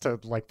comedians to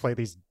like play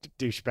these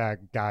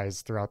douchebag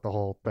guys throughout the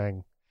whole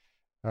thing,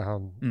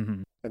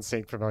 and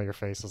seeing familiar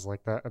faces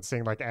like that, and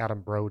seeing like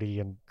Adam Brody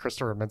and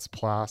Christopher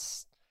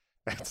Mintz-Plasse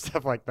and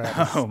stuff like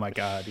that. Oh my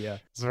God, yeah,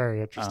 it's very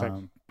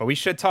interesting. But we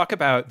should talk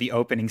about the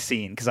opening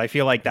scene, because I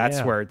feel like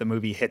that's where the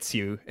movie hits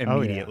you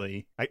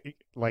immediately.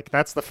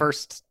 That's the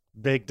first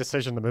big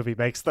decision the movie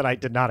makes that I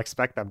did not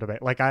expect them to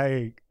make. Like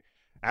I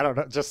don't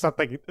know, just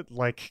something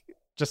like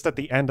just at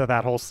the end of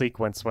that whole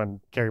sequence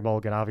when Carey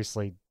Mulligan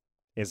obviously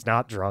is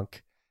not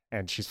drunk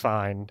and she's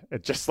fine.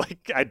 It just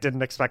like I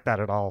didn't expect that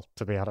at all,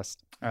 to be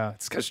honest.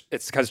 It's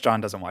because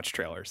John doesn't watch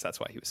trailers. That's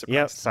why he was surprised.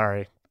 Yeah,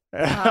 sorry.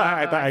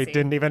 I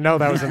didn't even know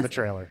that was in the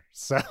trailer.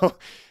 So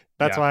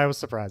that's why I was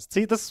surprised.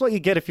 See, this is what you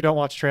get if you don't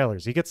watch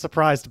trailers. You get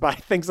surprised by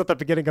things at the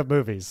beginning of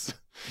movies.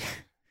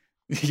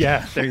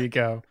 Yeah, there you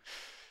go.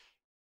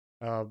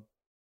 But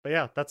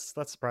yeah, that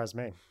surprised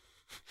me.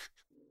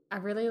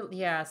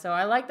 So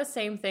I like the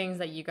same things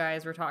that you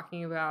guys were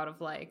talking about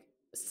of like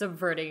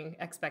subverting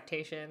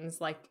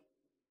expectations. Like,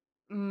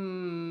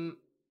 when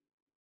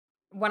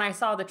I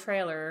saw the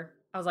trailer,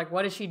 I was like,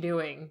 what is she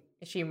doing?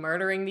 Is she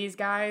murdering these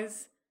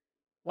guys?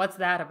 What's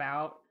that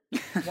about?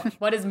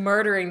 What is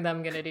murdering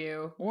them gonna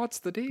do? What's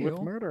the deal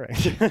with murdering?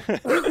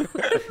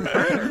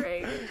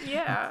 Murdering,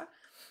 yeah.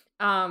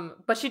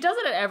 But she does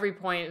it at every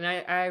point, and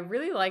I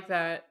really like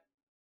that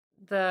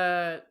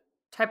the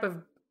type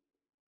of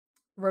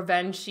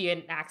revenge she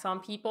enacts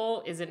on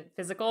people isn't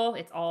physical;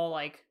 it's all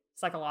like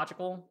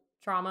psychological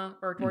trauma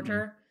or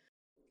torture.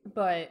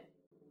 But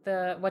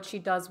what she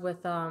does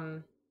with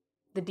the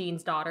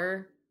dean's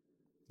daughter.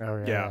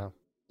 Oh yeah.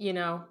 You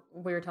know,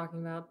 we were talking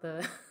about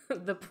the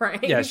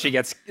prank. Yeah, she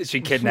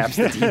kidnaps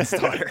the dean's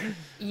daughter.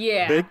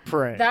 Yeah. Big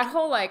prank. That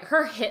whole like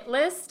her hit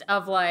list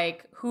of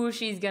like who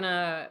she's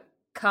gonna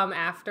come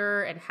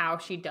after and how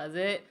she does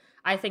it,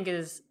 I think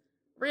is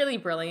really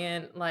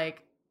brilliant.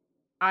 Like,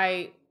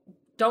 I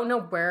don't know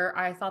where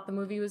I thought the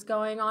movie was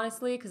going,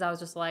 honestly, because I was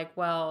just like,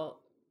 well,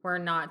 we're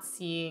not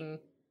seeing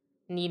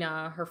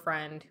Nina, her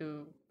friend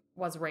who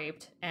was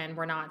raped, and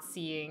we're not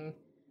seeing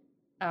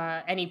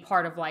any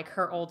part of like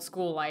her old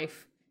school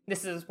life.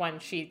 This is when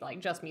she like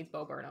just meets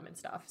Bo Burnham and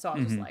stuff. So I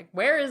was just like,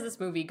 where is this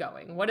movie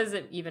going? What does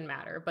it even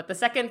matter? But the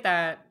second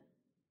that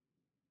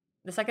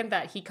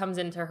he comes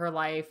into her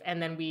life,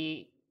 and then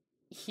we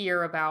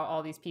hear about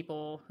all these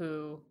people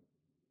who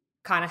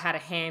kind of had a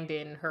hand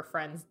in her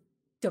friend's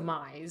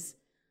demise,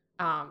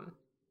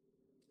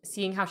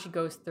 seeing how she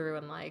goes through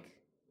and like,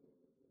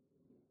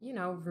 you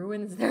know,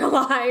 ruins their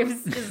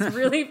lives is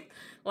really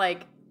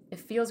like, it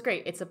feels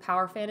great. It's a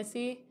power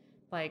fantasy,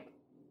 like,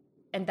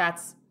 and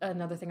that's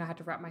another thing I had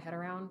to wrap my head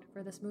around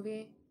for this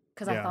movie,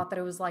 because I thought that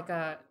it was like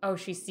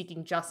she's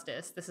seeking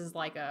justice. This is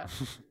like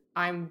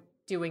I'm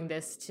doing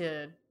this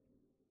to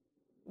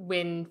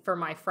win for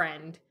my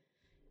friend.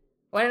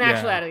 When in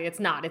actuality, it's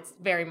not. It's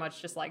very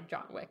much just like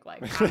John Wick.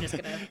 Like, I'm just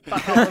gonna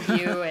fuck all of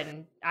you,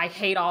 and I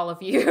hate all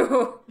of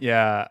you.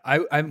 Yeah,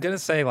 I'm gonna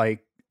say,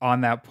 like,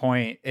 on that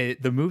point,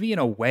 the movie in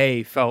a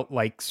way felt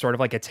like sort of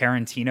like a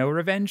Tarantino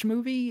revenge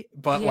movie,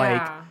 but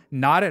like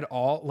not at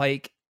all.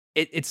 Like,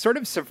 it sort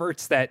of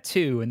subverts that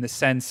too, in the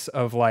sense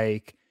of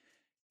like,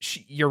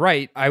 you're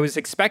right. I was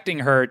expecting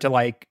her to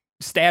like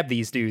stab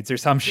these dudes or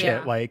some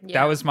shit.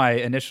 That was my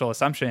initial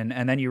assumption,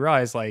 and then you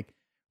realize, like,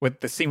 with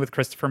the scene with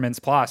Christopher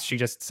Mintz-Plasse, she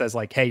just says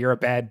like, "Hey, you're a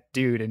bad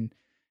dude," and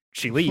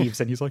she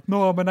leaves, and he's like,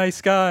 "No, I'm a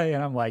nice guy,"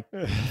 and I'm like,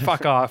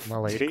 "Fuck off, my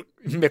lady,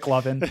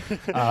 McLovin."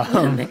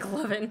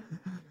 McLovin.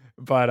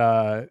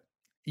 But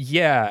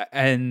yeah,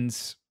 and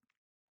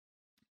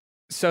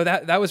so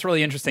that was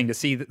really interesting to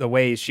see the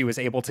ways she was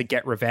able to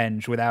get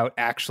revenge without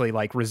actually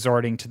like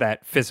resorting to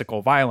that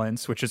physical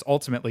violence, which is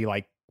ultimately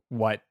like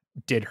what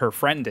did her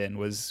friend in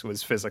was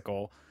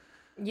physical.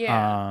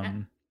 Yeah.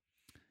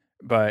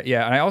 But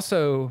yeah, and I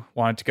also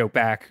wanted to go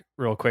back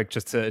real quick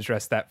just to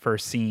address that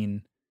first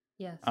scene.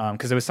 Yes.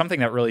 Because it was something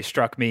that really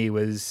struck me.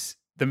 Was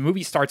the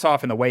movie starts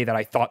off in the way that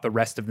I thought the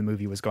rest of the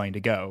movie was going to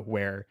go,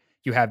 where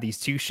you have these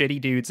two shitty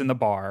dudes in the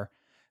bar,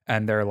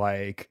 and they're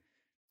like,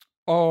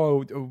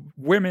 "Oh,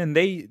 women,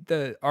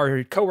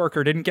 our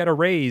coworker didn't get a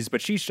raise,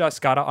 but she's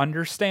just got to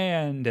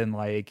understand," and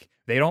like,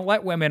 they don't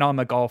let women on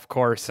the golf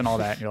course and all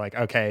that. And you're like,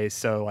 okay,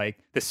 so like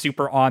the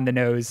super on the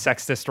nose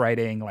sexist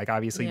writing, like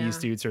obviously these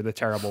dudes are the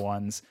terrible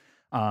ones.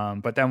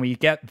 But then we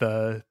get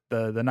the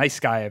nice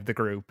guy of the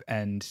group,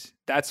 and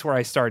that's where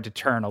I started to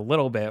turn a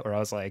little bit, where I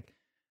was like,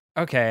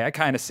 okay, I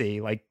kind of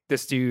see, like,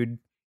 this dude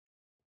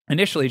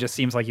initially just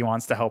seems like he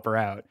wants to help her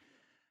out.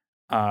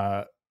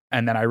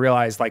 And then I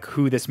realized like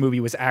who this movie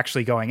was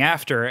actually going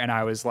after, and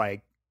I was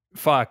like,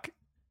 fuck,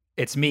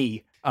 it's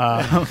me.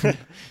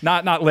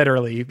 Not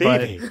literally,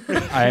 but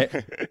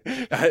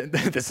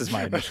this is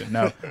my admission.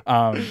 No.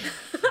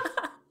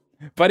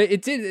 But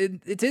it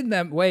did in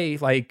that way,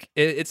 like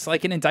it's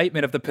like an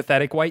indictment of the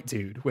pathetic white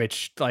dude,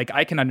 which like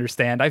I can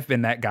understand. I've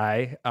been that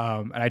guy,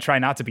 and I try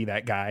not to be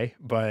that guy.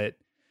 But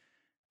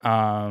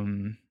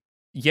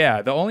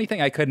yeah, the only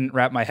thing I couldn't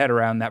wrap my head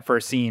around that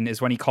first scene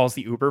is when he calls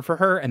the Uber for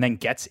her and then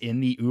gets in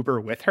the Uber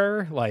with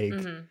her. Like,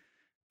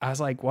 I was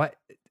like, what?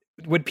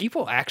 Would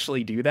people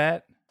actually do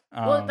that?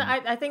 Well,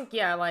 I think,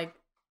 yeah, like,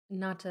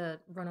 not to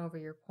run over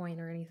your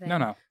point or anything.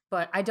 No.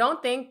 But I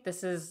don't think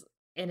this is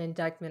an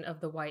indictment of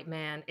the white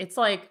man. It's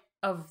like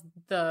of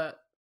the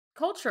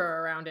culture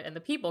around it and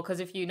the people. Because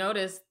if you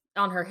notice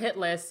on her hit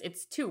list,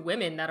 it's two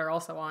women that are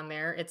also on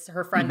there. It's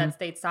her friend that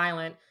stayed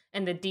silent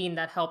and the dean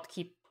that helped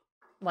keep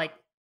like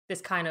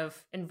this kind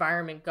of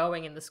environment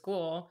going in the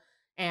school.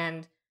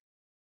 And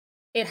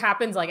it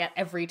happens like at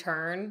every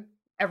turn,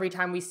 every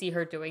time we see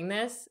her doing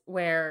this,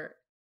 where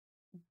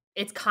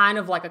it's kind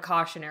of like a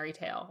cautionary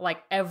tale.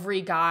 Like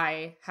every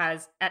guy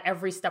has, at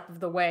every step of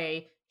the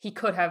way, he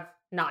could have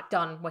not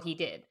done what he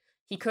did.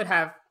 He could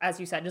have, as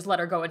you said, just let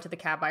her go into the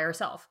cab by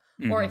herself.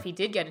 Or if he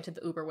did get into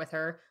the Uber with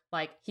her,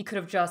 like he could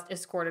have just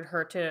escorted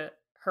her to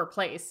her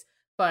place.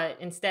 But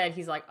instead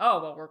he's like,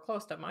 oh, well, we're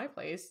close to my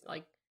place.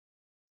 Like,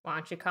 why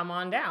don't you come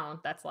on down?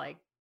 That's like,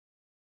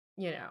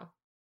 you know,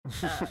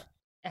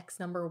 X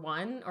number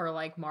one, or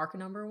like mark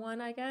number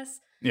one, I guess.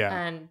 Yeah.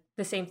 And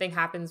the same thing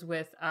happens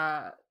with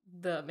the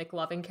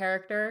McLovin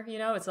character. You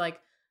know, it's like,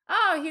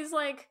 oh, he's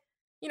like,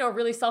 you know,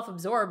 really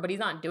self-absorbed, but he's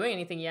not doing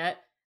anything yet,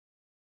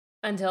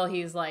 until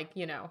he's like,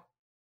 you know,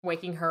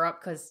 waking her up,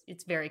 because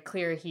it's very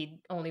clear he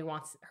only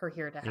wants her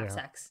here to have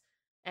sex.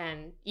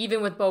 And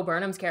even with Bo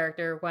Burnham's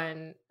character,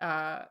 when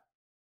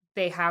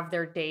they have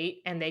their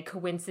date and they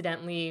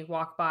coincidentally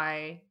walk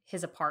by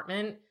his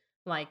apartment,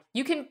 like,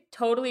 you can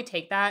totally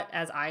take that,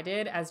 as I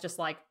did, as just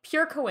like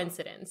pure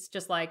coincidence.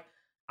 Just like,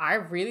 I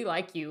really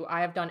like you.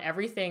 I have done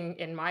everything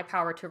in my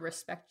power to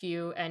respect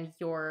you and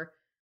your,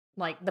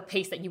 like, the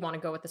pace that you want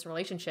to go with this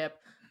relationship.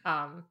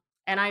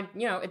 And I,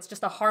 you know, it's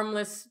just a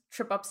harmless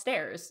trip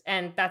upstairs.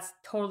 And that's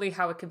totally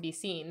how it could be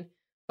seen.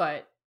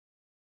 But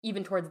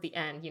even towards the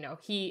end, you know,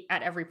 he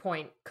at every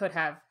point could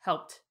have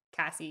helped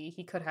Cassie.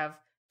 He could have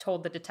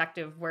told the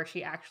detective where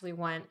she actually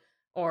went,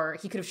 or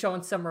he could have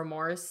shown some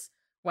remorse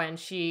when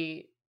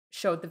she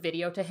showed the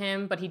video to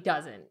him, but he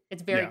doesn't.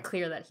 It's very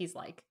clear that he's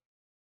like,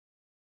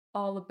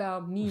 all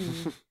about me.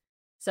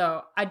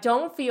 So I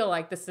don't feel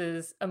like this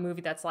is a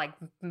movie that's like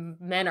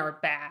men are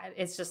bad.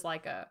 It's just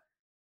like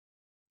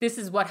this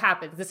is what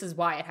happens. This is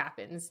why it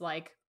happens.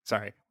 Like,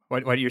 sorry.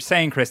 What you're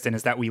saying, Kristen,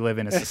 is that we live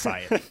in a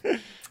society.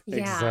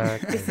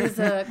 Exactly. This is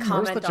a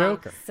comment on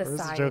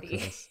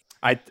society.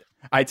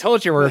 I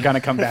told you we were going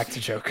to come back to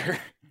Joker.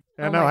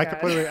 Yeah, no, I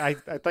completely. I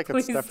think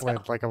it's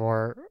definitely like a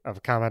more of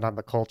a comment on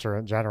the culture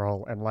in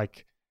general, and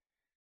like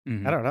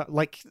I don't know,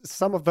 like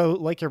some of those,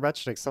 like you're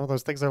mentioning, some of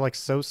those things are like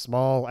so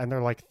small, and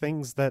they're like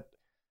things that,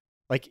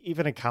 like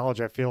even in college,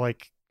 I feel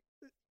like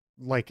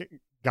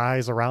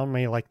guys around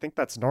me like think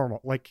that's normal.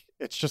 Like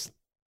it's just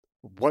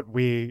what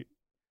we,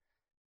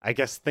 I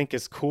guess, think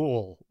is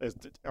cool,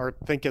 or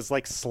think is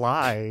like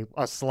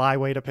a sly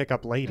way to pick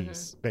up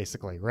ladies,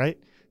 basically, right?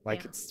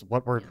 Like it's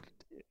what we're.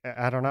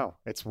 I don't know.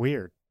 It's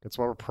weird. It's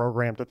what we're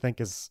programmed to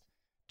think is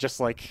just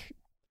like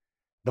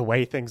the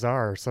way things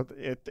are. So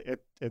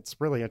it's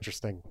really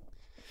interesting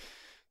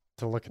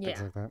to look at things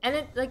like that.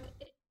 And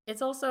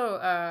it's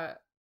also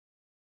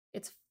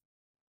it's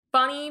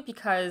funny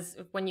because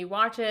when you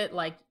watch it,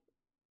 like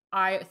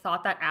I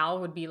thought that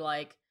Al would be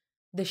like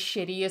the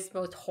shittiest,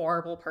 most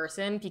horrible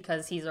person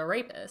because he's a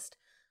rapist.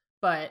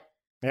 But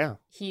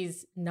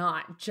he's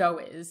not. Joe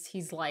is.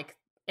 He's like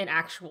an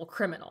actual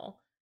criminal.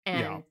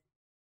 And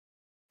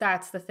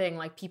that's the thing,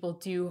 like people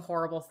do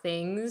horrible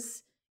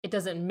things. It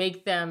doesn't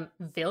make them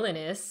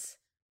villainous.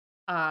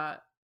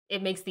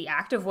 It makes the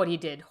act of what he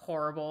did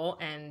horrible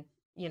and,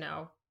 you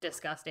know,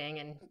 disgusting,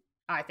 and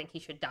I think he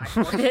should die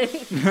for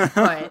it.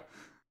 But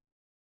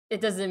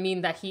it doesn't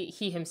mean that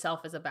he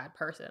himself is a bad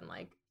person.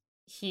 Like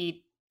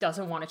he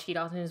doesn't want to cheat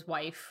on his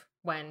wife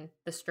when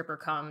the stripper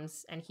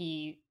comes, and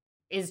he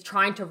is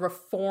trying to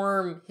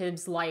reform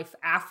his life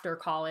after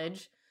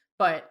college,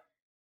 but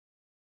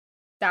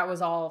that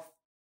was all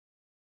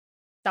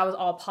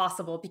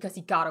possible because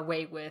he got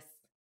away with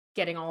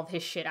getting all of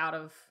his shit out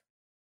of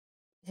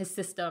his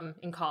system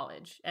in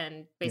college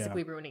and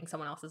basically ruining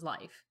someone else's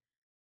life.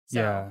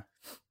 So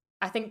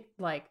I think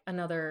like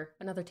another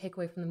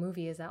takeaway from the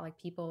movie is that like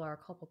people are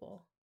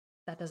culpable.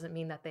 That doesn't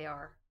mean that they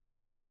are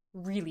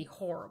really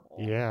horrible.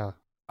 Yeah.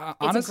 It's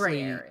Honestly, a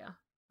gray area.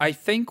 I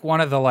think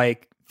one of the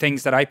like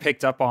things that I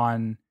picked up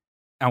on,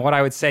 and what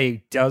I would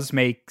say does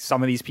make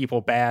some of these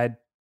people bad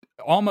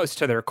almost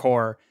to their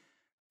core,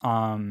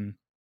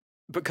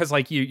 because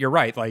like you're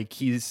right, like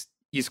he's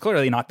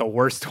clearly not the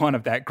worst one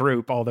of that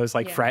group, all those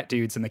like frat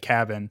dudes in the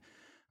cabin,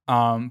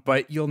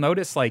 but you'll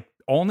notice like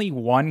only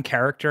one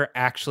character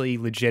actually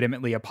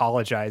legitimately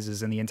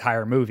apologizes in the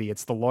entire movie.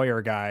 It's the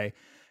lawyer guy.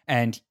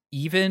 And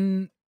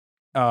even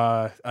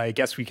I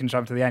guess we can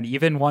jump to the end,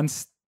 even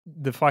once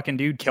the fucking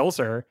dude kills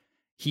her,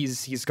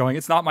 he's going,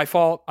 it's not my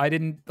fault, I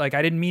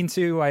didn't mean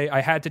to, I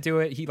had to do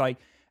it. He like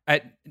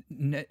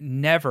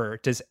never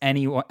does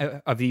any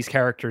of these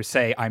characters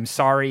say I'm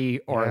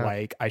sorry or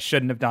like I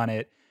shouldn't have done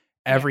it.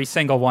 Every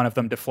single one of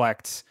them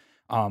deflects,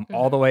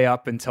 all the way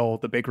up until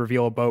the big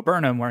reveal of Bo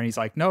Burnham, where he's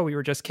like, no, we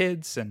were just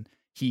kids, and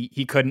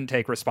he couldn't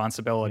take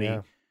responsibility.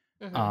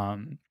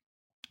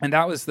 And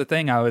that was the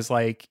thing. I was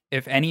like,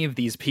 if any of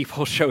these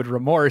people showed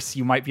remorse,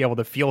 you might be able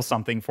to feel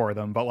something for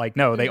them. But like,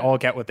 no, they all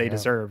get what they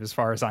deserve as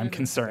far as I'm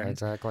concerned. Yeah,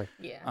 exactly.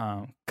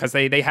 Yeah. Because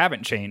they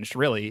haven't changed,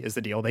 really, is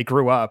the deal. They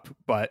grew up,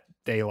 but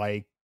they're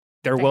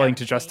willing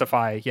to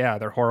justify,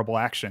 their horrible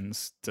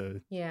actions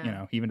to, you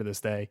know, even to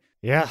this day.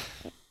 Yeah.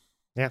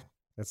 Yeah.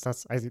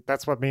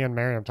 That's what me and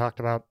Miriam talked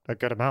about a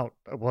good amount,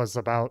 was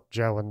about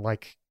Joe and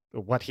like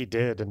what he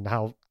did and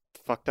how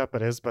fucked up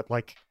it is, but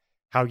like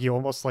how you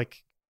almost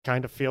like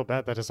kind of feel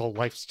bad that his whole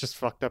life's just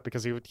fucked up,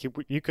 because you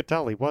could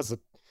tell he was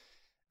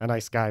a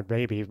nice guy,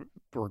 maybe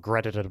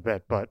regretted it a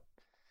bit,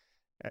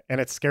 and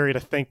it's scary to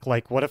think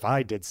like, what if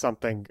I did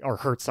something or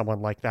hurt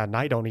someone like that and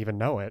I don't even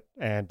know it,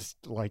 and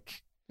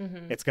like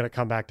it's going to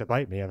come back to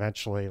bite me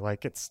eventually.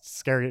 Like it's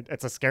scary.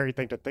 It's a scary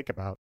thing to think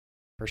about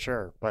for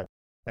sure. But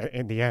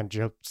in the end,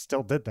 Joe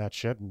still did that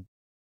shit and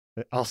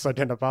also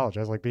didn't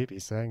apologize, like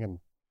BB's saying, and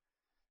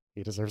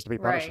he deserves to be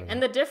punished. Right.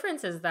 And the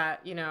difference is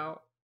that, you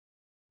know,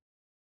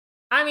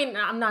 I mean,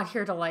 I'm not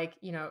here to like,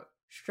 you know,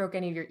 stroke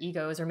any of your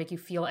egos or make you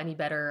feel any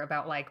better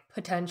about like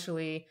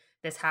potentially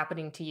this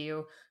happening to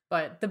you.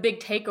 But the big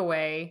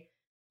takeaway,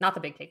 not the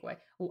big takeaway,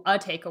 a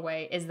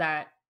takeaway is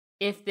that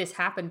if this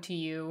happened to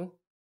you,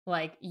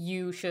 like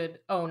you should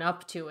own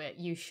up to it.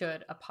 You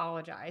should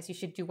apologize. You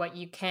should do what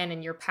you can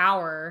in your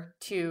power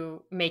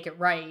to make it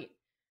right.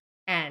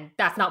 And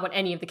that's not what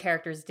any of the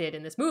characters did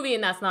in this movie.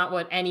 And that's not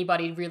what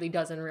anybody really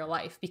does in real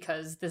life,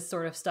 because this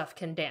sort of stuff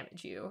can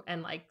damage you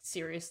and like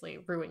seriously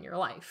ruin your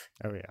life.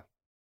 Oh, yeah.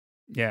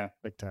 Yeah.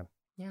 Big time.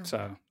 Yeah.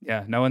 So,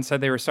 yeah, no one said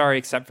they were sorry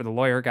except for the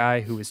lawyer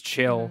guy who was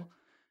chill.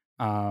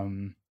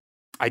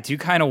 I do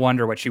kind of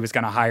wonder what she was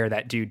going to hire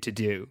that dude to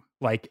do.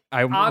 Like,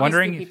 I'm obviously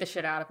wondering. Beat the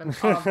shit out of him,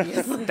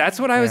 obviously. That's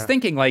what I was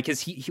thinking. Like,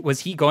 was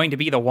he going to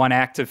be the one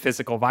act of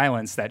physical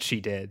violence that she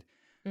did?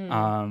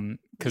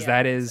 Because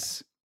that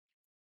is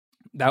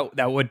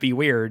that would be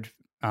weird.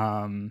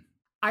 I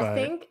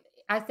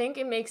think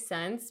it makes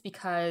sense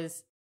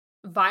because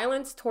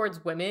violence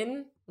towards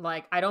women,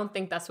 like, I don't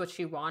think that's what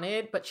she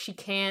wanted, but she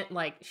can't,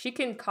 like, she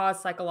can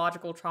cause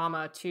psychological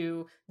trauma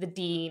to the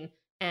dean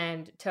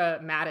and to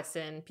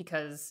Madison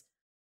because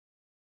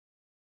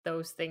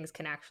those things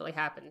can actually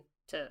happen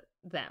to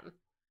them,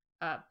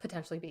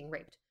 potentially being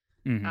raped.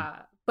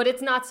 But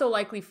it's not so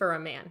likely for a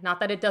man. Not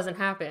that it doesn't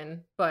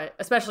happen, but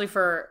especially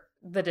for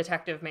the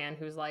detective man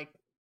who's, like,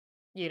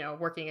 you know,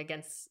 working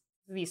against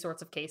these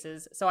sorts of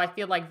cases. So I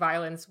feel like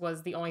violence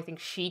was the only thing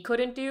she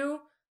couldn't do.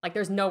 Like,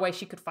 there's no way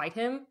she could fight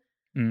him.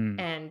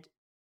 And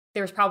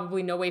there's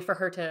probably no way for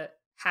her to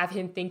have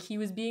him think he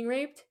was being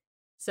raped.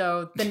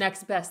 So the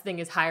next best thing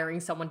is hiring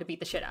someone to beat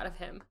the shit out of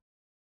him.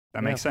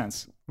 That makes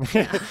sense.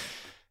 But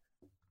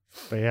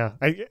yeah,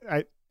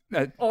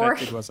 that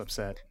kid was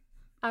upset.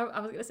 I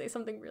was going to say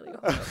something really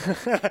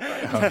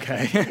horrible.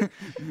 Okay.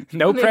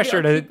 No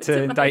pressure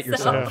to indict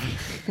yourself.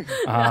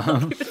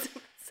 I'll keep it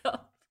to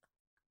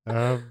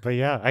myself. But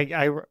yeah,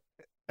 I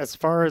as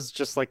far as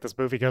just like this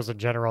movie goes in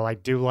general, I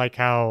do like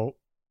how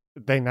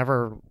they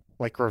never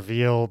like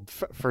revealed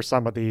for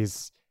some of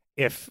these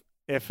if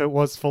it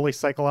was fully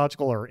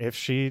psychological or if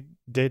she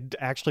did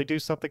actually do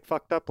something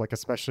fucked up, like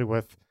especially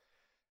with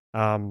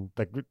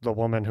the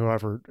woman,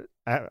 whoever,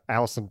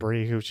 Alison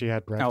Brie, who she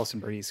had Alison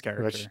Brie's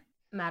character.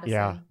 Madison.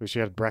 Yeah, who she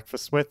had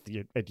breakfast with.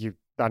 You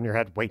on your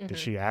head, wait, did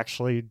she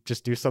actually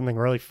just do something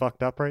really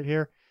fucked up right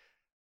here?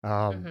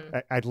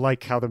 I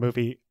like how the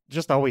movie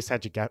just always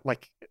had you get,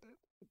 like,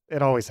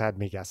 it always had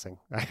me guessing.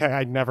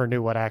 I never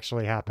knew what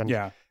actually happened.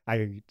 Yeah.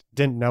 I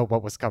didn't know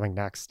what was coming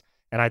next.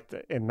 And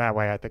in that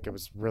way, I think it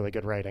was really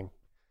good writing.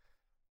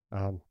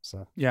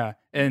 So yeah,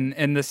 and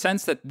in the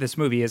sense that this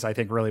movie is, I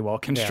think, really well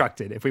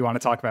constructed. If we want to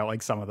talk about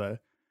like some of the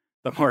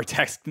more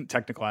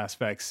technical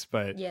aspects,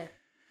 but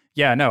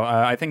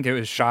I think it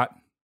was shot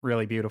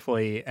really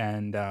beautifully,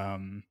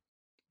 and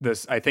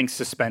this, I think,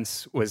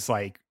 suspense was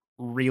like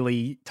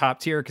really top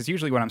tier, because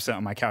usually when I'm sitting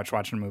on my couch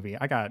watching a movie,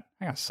 I got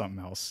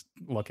something else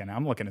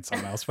I'm looking at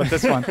something else, but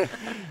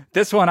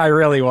this one I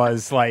really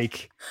was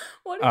like,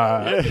 what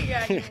are you looking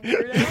at, you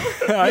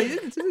weirdo?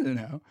 I don't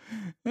know.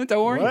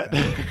 Don't worry about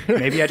it.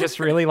 Maybe I just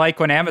really like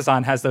when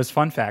Amazon has those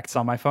fun facts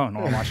on my phone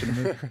while I'm watching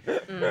the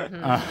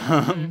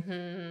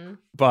movie.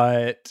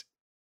 But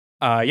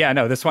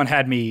this one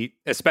had me,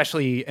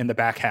 especially in the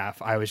back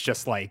half, I was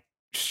just like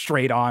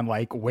straight on,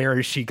 like, where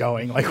is she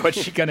going? Like,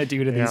 what's she gonna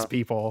do to these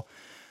people?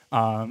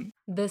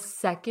 The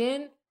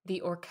second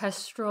the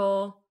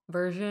orchestral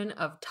version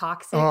of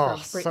Toxic from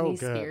Britney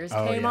Spears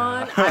came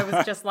on, I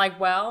was just like,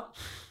 well,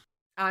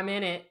 I'm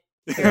in it.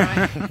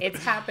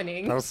 It's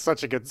happening. That was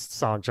such a good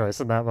song choice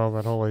in that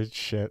moment. Holy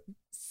shit.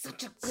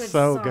 Such a good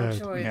song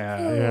choice.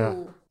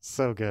 Yeah.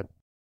 So good.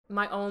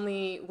 My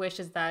only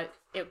wish is that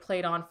it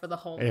played on for the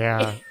whole movie.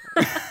 Yeah.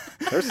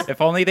 If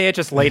only they had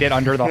just laid it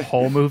under the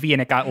whole movie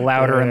and it got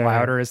louder and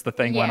louder as the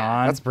thing went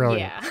on. That's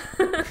brilliant.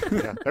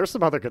 Yeah. There's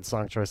some other good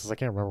song choices. I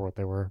can't remember what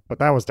they were, but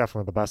that was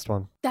definitely the best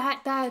one.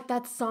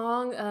 That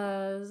song,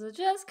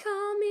 Just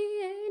Call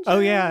Me Angel. Oh,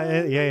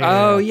 yeah.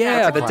 Oh,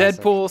 yeah. The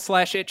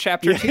Deadpool / It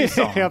Chapter 2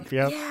 song. Yep.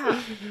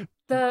 Yeah.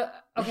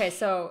 Okay,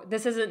 so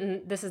this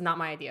is not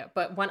my idea,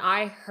 but when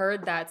I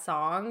heard that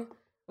song,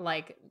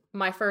 like,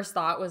 my first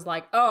thought was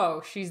like,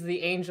 oh, she's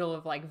the angel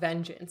of like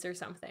vengeance or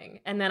something.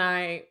 And then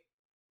I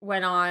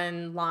went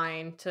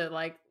online to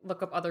like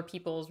look up other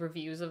people's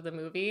reviews of the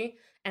movie,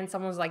 and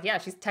someone was like, yeah,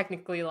 she's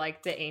technically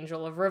like the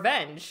angel of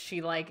revenge.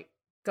 She like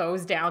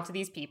goes down to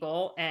these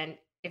people, and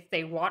if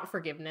they want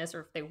forgiveness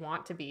or if they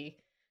want to be,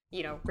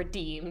 you know,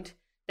 redeemed,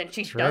 then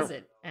she does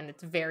it. And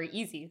it's very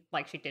easy,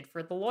 like she did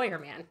for the lawyer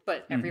man,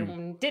 but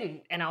everyone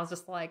didn't. And I was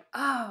just like,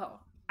 oh,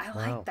 I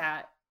like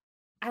that.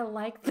 I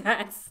like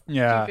that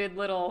stupid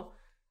little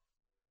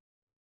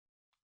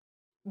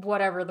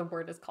whatever the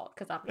word is called,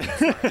 because I'm not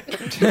smart.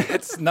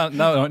 It's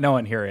no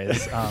one here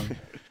is.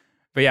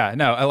 But yeah,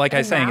 no, like I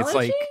was saying, it's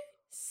like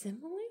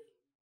simile.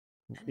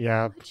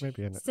 Yeah,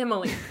 maybe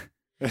simile.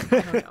 I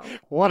don't know.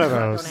 One of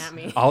those. At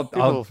me.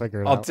 I'll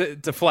figure it out.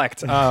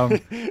 Deflect.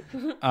 Like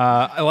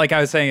I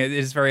was saying, it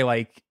is very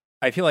like,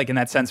 I feel like in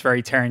that sense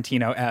very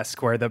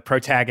Tarantino-esque, where the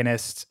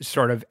protagonist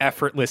sort of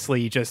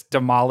effortlessly just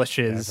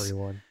demolishes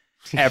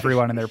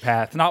everyone in their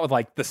path, not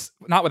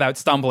without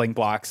stumbling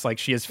blocks, like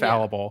she is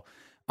fallible.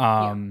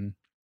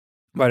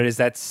 But it is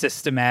that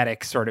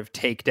systematic sort of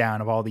takedown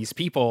of all these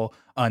people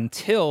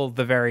until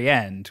the very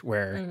end,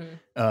 where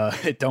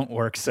it don't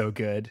work so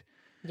good.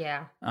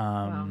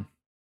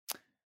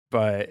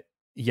 But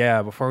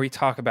yeah, before we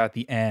talk about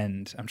the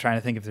end, I'm trying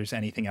to think if there's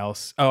anything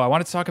else. I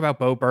wanted to talk about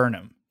Bo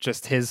Burnham,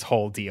 just his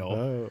whole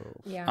deal.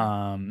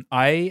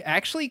 I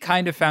actually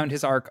kind of found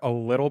his arc a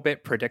little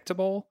bit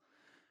predictable.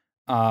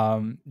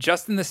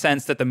 Just in the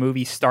sense that the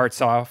movie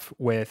starts off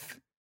with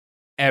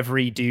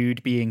every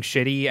dude being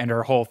shitty, and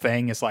her whole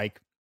thing is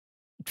like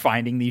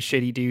finding these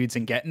shitty dudes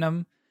and getting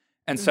them.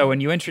 And so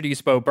when you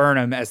introduce Bo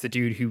Burnham as the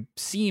dude who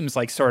seems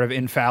like sort of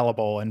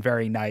infallible and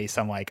very nice,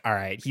 I'm like, all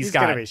right, he's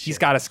got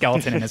a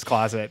skeleton in his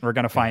closet. We're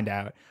going to find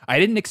out. I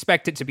didn't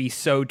expect it to be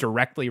so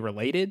directly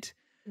related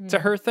to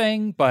her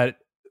thing, but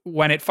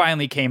when it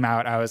finally came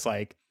out, I was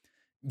like,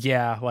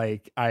 yeah,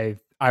 like I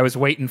was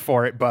waiting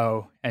for it,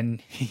 Bo, and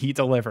he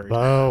delivered.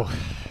 Bo,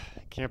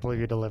 can't believe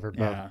you delivered,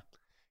 Bo. Yeah.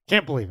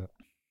 Can't believe it.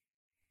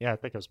 Yeah, I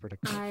think it was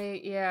predictable.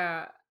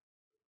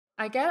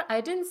 I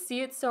didn't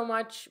see it so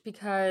much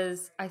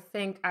because I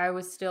think I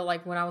was still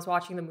like, when I was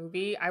watching the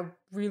movie, I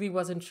really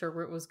wasn't sure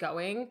where it was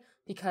going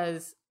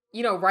because,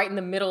 you know, right in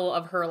the middle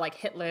of her like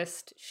hit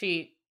list,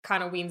 she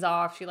kind of weans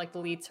off. She like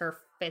deletes her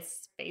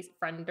face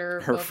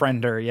friender. Her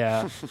friender,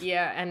 yeah.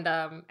 Yeah,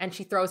 and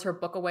she throws her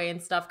book away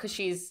and stuff because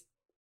she's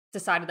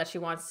decided that she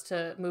wants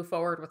to move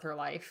forward with her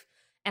life.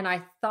 And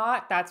I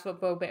thought that's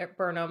what Bo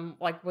Burnham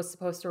like was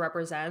supposed to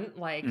represent.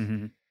 Like,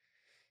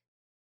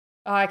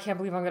 I can't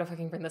believe I'm gonna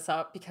fucking bring this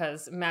up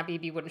because Matt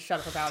Beebe wouldn't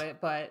shut up about it.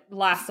 But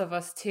Last of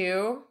Us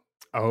 2.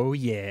 Oh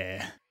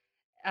yeah.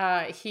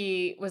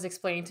 He was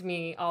explaining to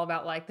me all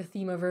about like the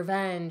theme of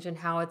revenge and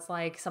how it's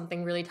like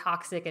something really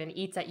toxic and it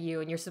eats at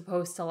you and you're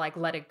supposed to like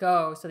let it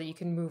go so that you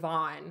can move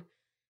on.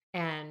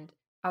 And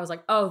I was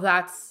like, oh,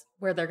 that's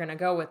where they're gonna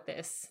go with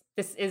this.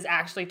 This is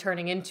actually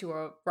turning into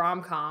a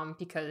rom-com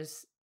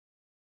because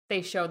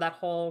they show that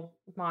whole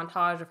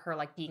montage of her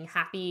like being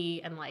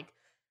happy and like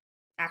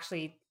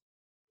actually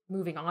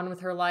moving on with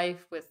her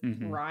life with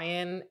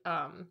Ryan.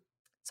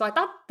 So I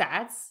thought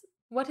that's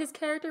what his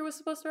character was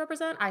supposed to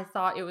represent. I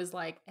thought it was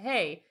like,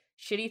 hey,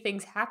 shitty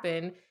things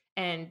happen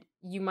and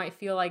you might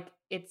feel like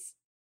it's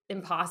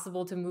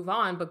impossible to move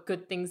on, but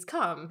good things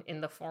come in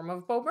the form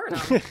of Bo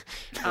Burnham.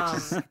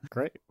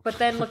 Great. But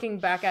then looking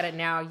back at it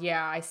now,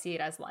 yeah, I see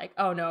it as like,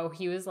 oh no,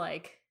 he was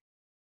like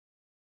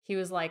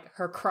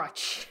her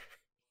crutch.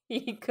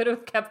 He could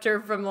have kept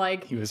her from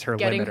like he was her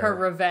getting limiter. her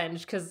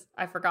revenge because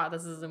I forgot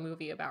this is a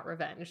movie about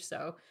revenge.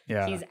 So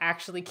yeah. He's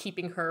actually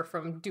keeping her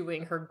from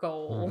doing her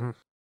goal.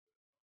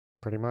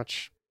 Pretty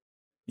much.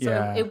 So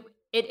yeah.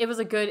 It was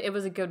a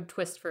good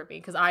twist for me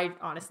because I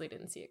honestly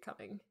didn't see it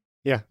coming.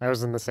 Yeah, I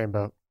was in the same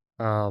boat.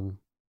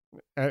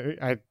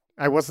 I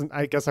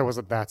guess I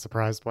wasn't that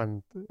surprised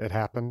when it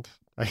happened,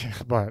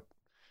 but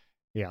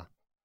yeah,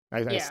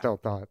 I still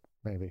thought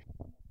maybe.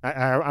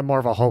 I'm more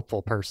of a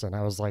hopeful person.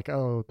 I was like,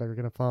 oh, they're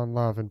gonna fall in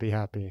love and be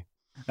happy.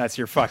 That's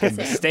your fucking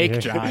mistake,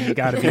 John. You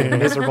gotta be a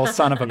miserable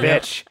son of a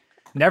bitch.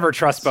 Never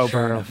trust Bo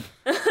Burnham.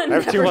 I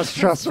have too much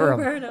trust for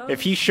him. If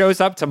he shows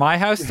up to my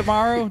house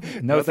tomorrow,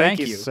 no thank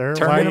you, sir.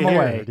 Turn him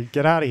away.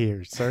 Get out of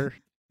here, sir.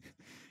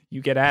 You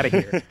get out of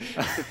here.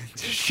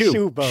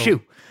 Shoo. Can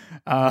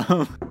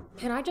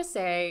I just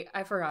say,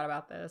 I forgot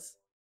about this.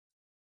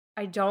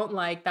 I don't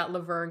like that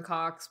Laverne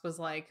Cox was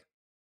like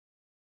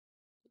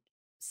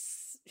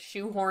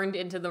shoehorned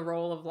into the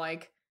role of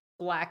like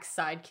black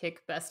sidekick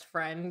best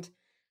friend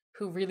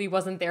who really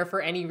wasn't there for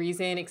any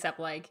reason except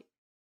like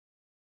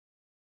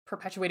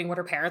perpetuating what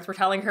her parents were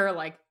telling her,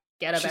 like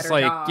get a better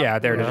job. Yeah,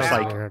 they're just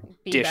like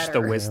dish better.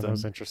 The wisdom. Yeah, that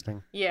was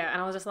interesting. Yeah,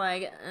 and I was just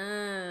like,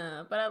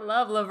 but I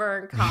love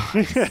Laverne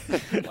Cox.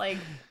 Like,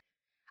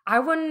 I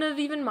wouldn't have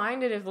even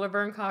minded if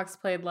Laverne Cox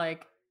played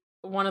like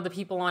one of the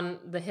people on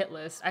the hit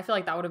list. I feel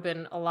like that would have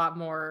been a lot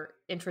more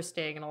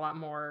interesting and a lot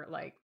more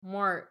like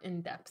more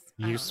in depth,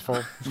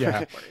 useful.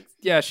 Yeah,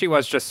 yeah. She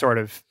was just sort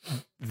of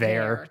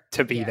there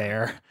to be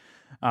there,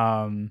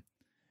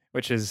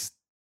 which is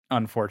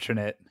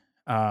unfortunate.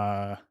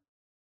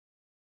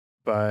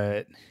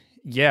 But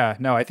yeah,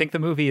 no, I think the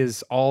movie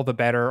is all the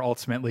better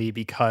ultimately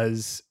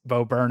because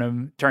Bo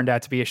Burnham turned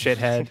out to be a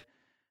shithead.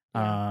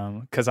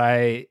 Because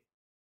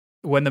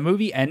when the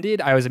movie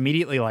ended, I was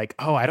immediately like,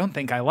 oh, I don't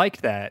think I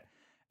liked that.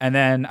 And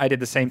then I did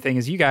the same thing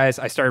as you guys.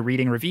 I started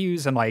reading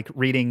reviews and like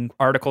reading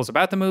articles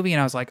about the movie.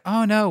 And I was like,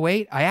 oh no,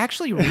 wait, I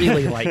actually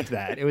really liked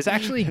that. It was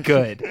actually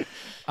good.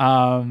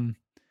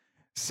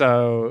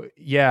 So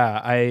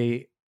yeah,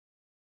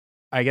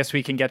 I guess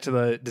we can get to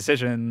the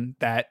decision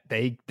that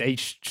they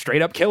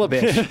straight up kill a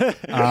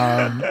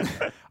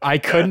bitch. I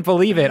couldn't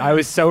believe it. I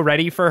was so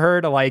ready for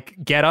her to like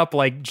get up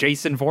like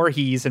Jason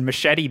Voorhees and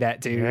machete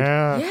that dude.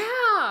 Yeah.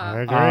 I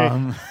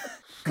agree.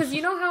 Because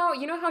you know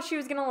how she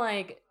was gonna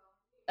like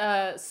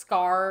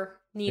scar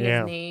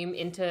Nina's name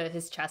into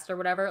his chest or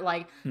whatever.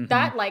 Like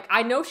that. Like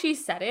I know she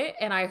said it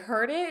and I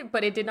heard it,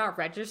 but it did not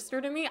register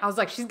to me. I was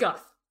like, she's gonna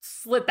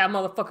slit that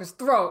motherfucker's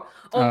throat.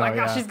 Oh my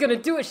gosh, she's gonna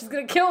do it. She's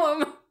gonna kill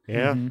him.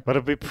 Yeah, but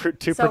it'd be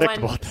too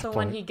predictable at that point.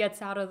 When he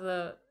gets out of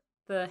the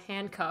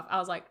handcuff, I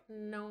was like,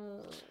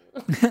 no.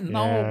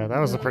 Yeah, that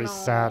was a pretty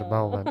sad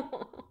moment.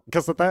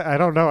 Because I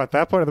don't know, at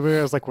that point of the movie,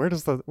 I was like, where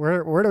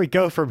do we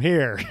go from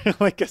here?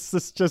 Like, is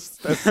this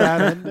just a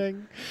sad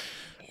ending?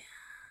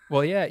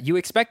 Well, yeah, you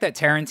expect that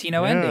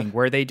Tarantino ending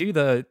where they do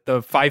the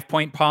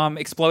 5-point palm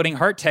exploding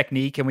heart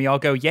technique and we all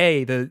go,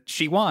 yay,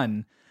 she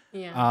won.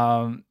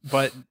 Yeah.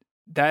 But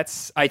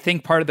that's, I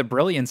think, part of the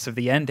brilliance of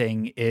the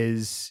ending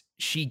is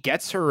she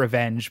gets her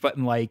revenge, but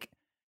in like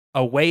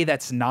a way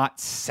that's not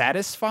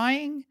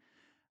satisfying.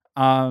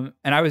 And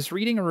I was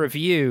reading a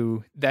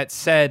review that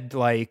said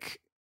like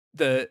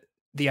the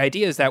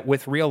idea is that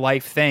with real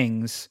life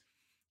things,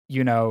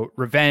 you know,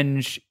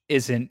 revenge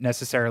isn't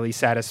necessarily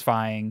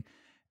satisfying,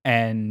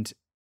 and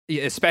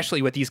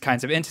especially with these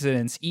kinds of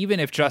incidents, even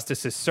if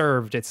justice is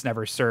served, it's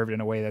never served in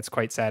a way that's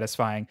quite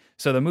satisfying.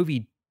 So the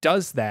movie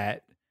does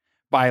that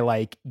by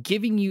like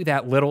giving you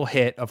that little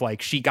hit of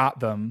like, she got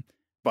them,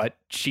 but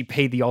she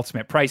paid the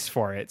ultimate price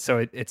for it.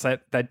 So it's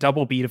that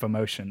double beat of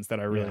emotions that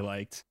I really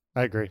liked.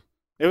 I agree.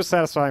 It was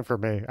satisfying for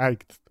me.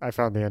 I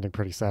found the ending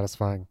pretty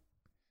satisfying.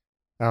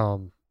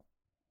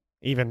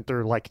 Even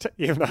through like,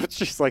 even though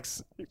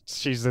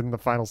she's in the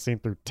final scene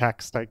through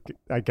text,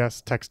 I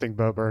guess texting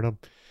Bo Burnham.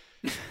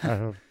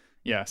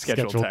 Yeah,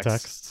 scheduled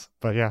texts.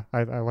 But yeah,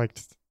 I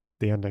liked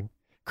the ending.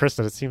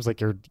 Kristen, it seems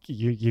like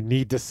you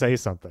need to say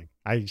something.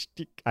 I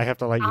have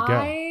to let you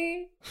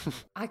go.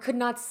 I could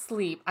not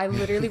sleep. I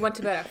literally went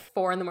to bed at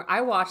 4 a.m.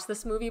 I watched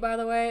this movie, by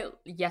the way,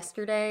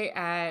 yesterday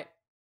at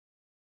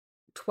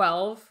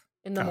 12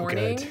 in the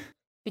morning good.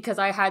 Because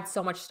I had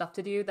so much stuff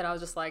to do that I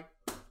was just like,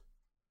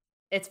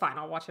 it's fine,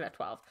 I'll watch it at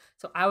 12.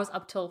 So I was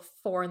up till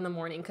 4 a.m.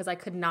 because I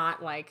could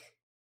not like,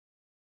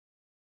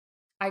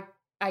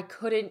 I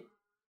couldn't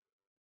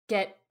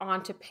get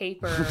onto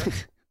paper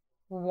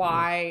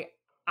why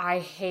I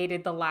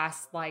hated the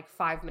last like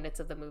 5 minutes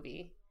of the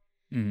movie.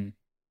 Mm-hmm.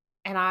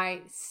 And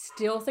I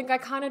still think I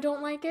kind of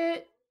don't like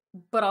it,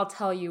 but I'll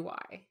tell you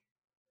why.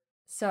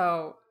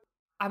 So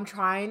I'm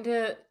trying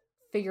to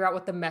figure out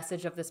what the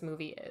message of this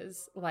movie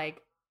is.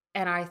 Like,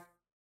 and I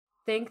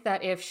think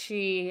that if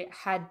she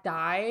had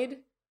died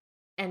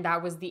and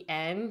that was the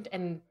end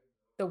and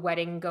the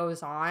wedding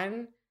goes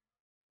on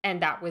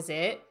and that was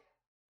it,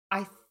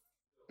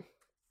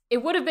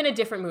 it would have been a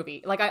different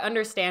movie. Like, I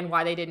understand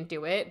why they didn't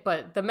do it,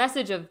 but the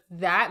message of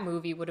that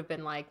movie would have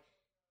been like,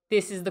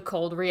 this is the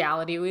cold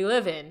reality we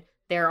live in.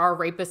 There are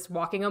rapists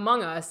walking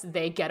among us.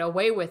 They get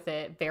away with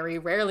it. Very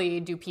rarely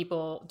do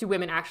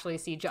women actually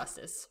see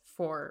justice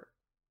for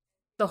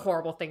the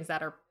horrible things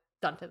that are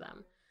done to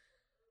them.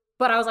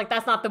 But I was like,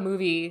 that's not the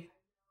movie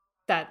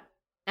that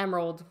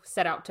Emerald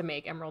set out to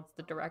make. Emerald's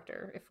the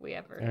director, if we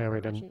ever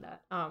mentioned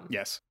that.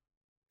 Yes.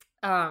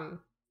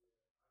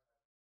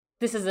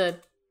 This is a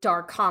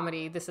dark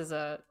comedy. This is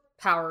a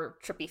power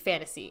trippy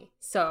fantasy.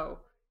 So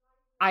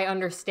I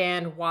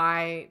understand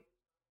why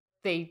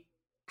they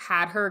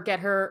had her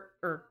get her,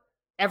 or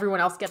everyone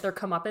else get their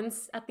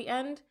comeuppance at the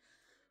end.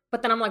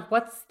 But then I'm like,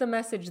 what's the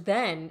message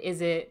then?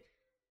 Is it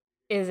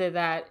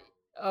that,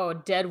 oh, a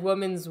dead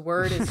woman's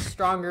word is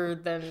stronger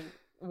than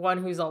one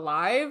who's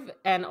alive?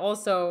 And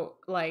also,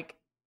 like,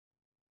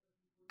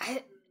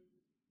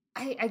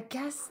 I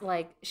guess,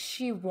 like,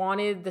 she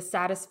wanted the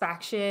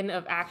satisfaction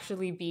of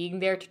actually being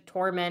there to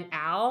torment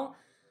Al,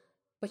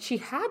 but she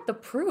had the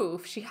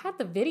proof. She had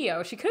the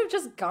video. She could have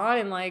just gone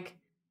and, like,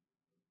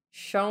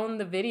 shown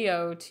the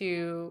video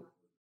to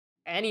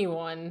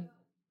anyone.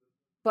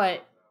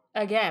 But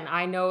again,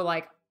 I know,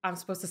 like, I'm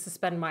supposed to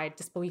suspend my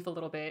disbelief a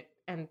little bit,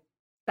 and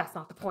that's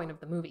not the point of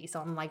the movie. So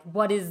I'm like,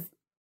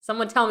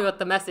 someone tell me what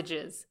the message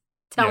is.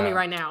 Tell me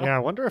right now. Yeah, I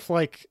wonder if,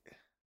 like,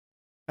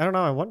 I don't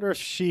know. I wonder if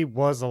she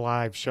was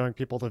alive showing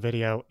people the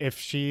video, if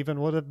she even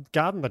would have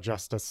gotten the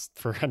justice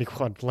for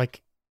anyone.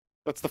 Like,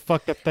 that's the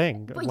fucked up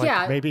thing. But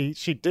like, maybe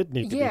she did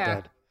need to be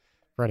dead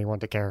for anyone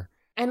to care.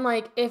 And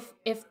like, if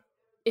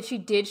she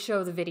did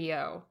show the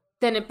video,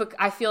 then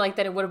I feel like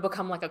that it would have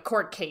become like a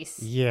court case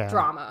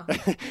drama,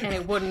 and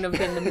it wouldn't have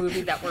been the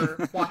movie that we're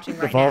watching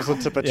right now. Evolves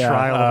into the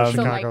trial of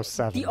the Chicago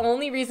so, 7. The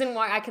only reason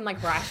why I can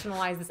like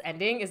rationalize this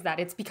ending is that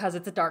it's because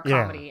it's a dark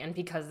comedy and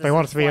because they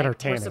want it to be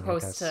entertaining. We're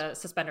supposed to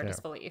suspend our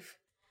disbelief.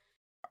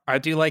 I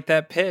do like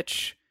that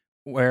pitch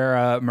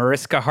where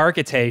Mariska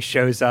Hargitay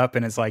shows up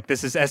and is like,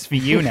 this is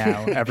SVU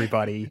now,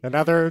 everybody.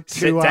 Another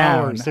 2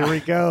 hours. Here we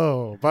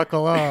go.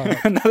 Buckle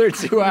up. Another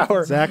 2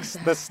 hours.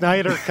 The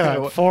Snyder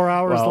Cut, 4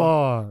 hours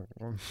long.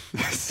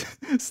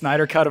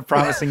 Snyder Cut of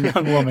Promising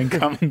Young Woman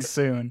coming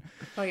soon.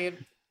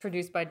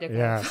 Produced by Dick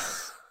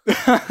Wolf.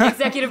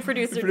 Executive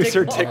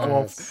producer Dick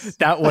Wolf.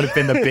 That would have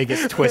been the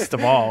biggest twist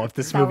of all if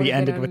this movie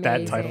ended with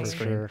that title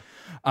screen. Sure.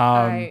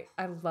 I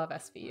love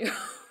SVU.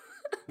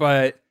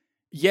 But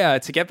yeah,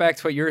 to get back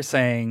to what you were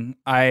saying,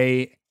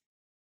 I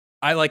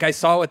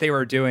saw what they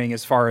were doing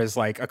as far as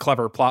like a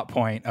clever plot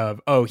point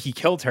of, oh, he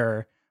killed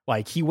her.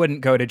 Like, he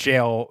wouldn't go to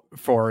jail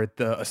for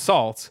the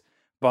assault,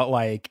 but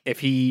like if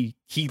he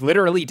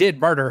literally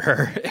did murder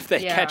her, if they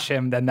catch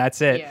him, then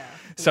that's it. Yeah.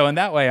 So in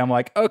that way, I'm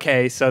like,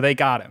 okay, so they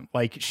got him.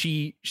 Like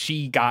she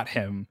got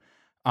him.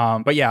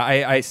 But yeah,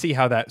 I see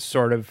how that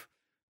sort of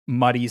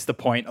muddies the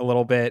point a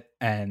little bit,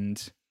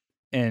 and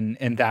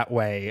in that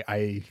way,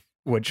 I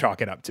would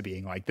chalk it up to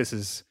being like, this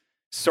is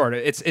sort of,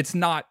 it's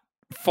not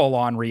full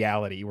on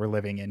reality we're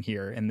living in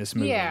here in this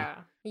movie.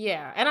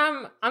 Yeah.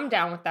 And I'm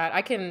down with that.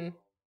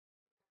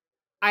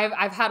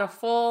 I've had a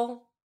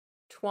full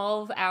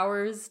 12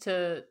 hours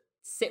to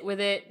sit with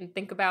it and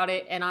think about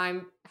it, and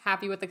I'm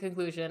happy with the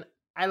conclusion.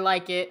 I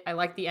like it. I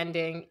like the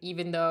ending,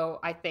 even though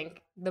I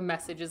think the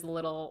message is a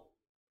little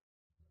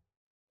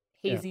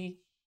hazy.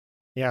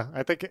 Yeah,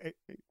 I think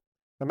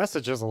The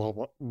message is a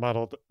little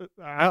muddled.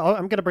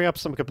 I'm going to bring up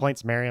some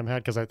complaints Miriam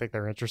had because I think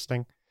they're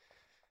interesting.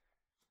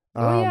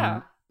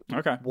 Yeah.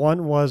 Okay.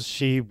 One was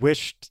she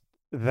wished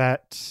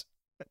that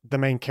the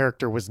main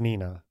character was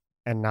Nina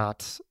and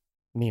not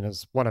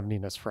one of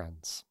Nina's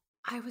friends.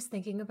 I was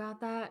thinking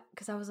about that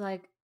because I was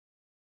like,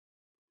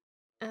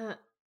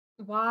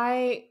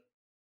 why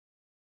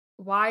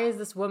is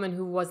this woman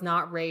who was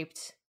not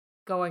raped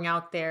going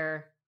out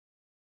there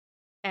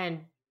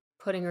and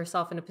putting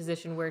herself in a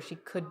position where she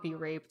could be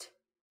raped?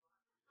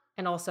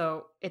 And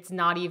also, it's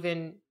not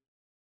even,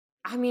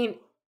 I mean,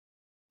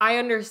 I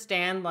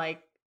understand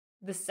like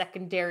the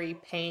secondary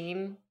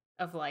pain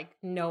of like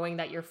knowing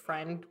that your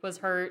friend was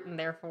hurt and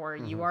therefore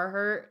you are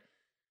hurt.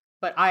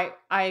 But I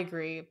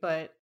agree,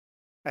 but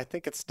I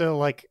think it's still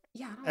like,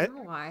 yeah, I don't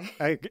know why.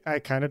 I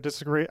kind of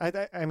disagree.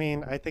 I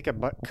mean, I think it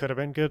could have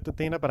been good to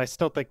Nina, but I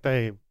still think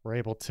they were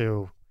able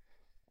to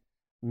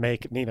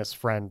make Nina's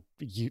friend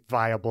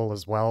viable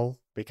as well,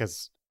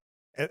 because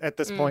at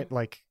this point,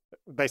 like,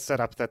 they set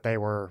up that they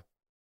were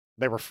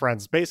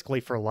friends basically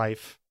for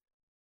life,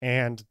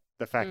 and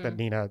the fact that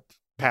Nina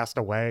passed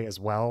away as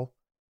well,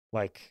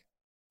 like,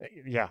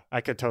 yeah,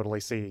 I could totally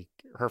see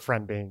her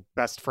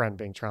best friend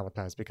being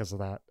traumatized because of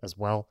that as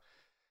well.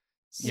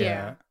 So,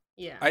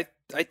 yeah.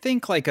 I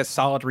think like a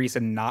solid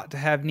reason not to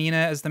have Nina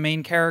as the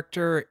main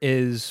character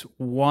is,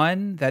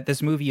 one, that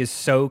this movie is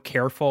so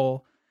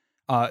careful.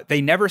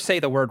 They never say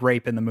the word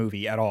rape in the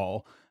movie at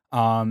all.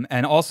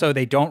 And also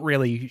they don't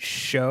really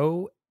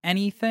show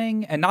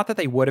anything. And not that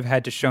they would have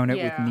had to shown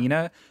it with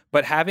Nina,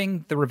 but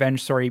having the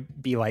revenge story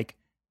be like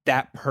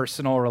that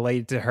personal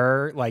related to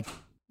her, like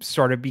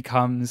sort of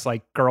becomes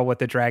like girl with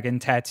the dragon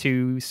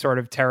tattoo sort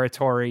of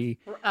territory.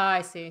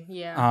 I see.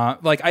 Yeah.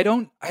 Like I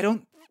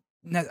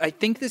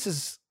think this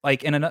is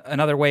like in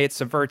another way it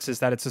subverts is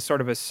that it's a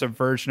sort of a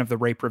subversion of the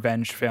rape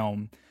revenge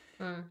film.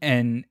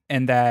 And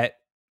that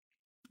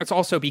it's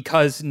also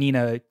because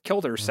Nina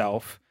killed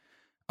herself.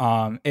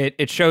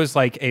 It shows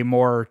like a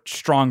more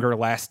stronger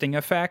lasting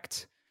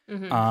effect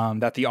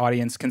that the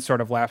audience can sort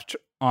of latch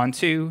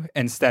onto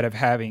instead of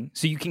having.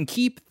 So you can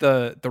keep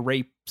the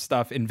rape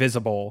stuff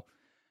invisible,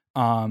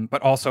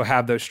 but also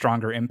have those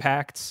stronger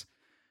impacts.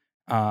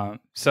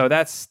 So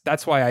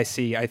that's why I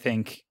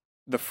think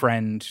the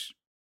friend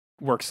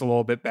works a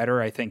little bit better.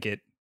 I think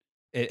it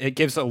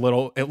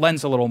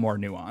lends a little more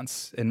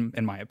nuance in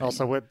my opinion.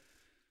 Also,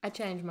 I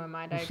changed my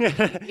mind. I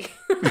agree.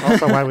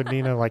 Also, why would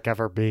Nina like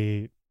ever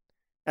be?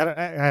 And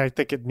I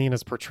think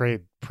Nina's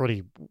portrayed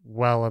pretty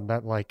well in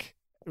that, like,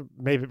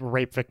 maybe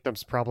rape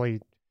victims probably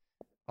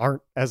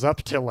aren't as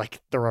up to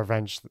like the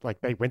revenge.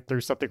 Like, they went through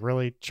something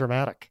really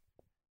traumatic.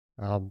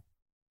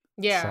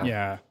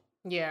 Yeah.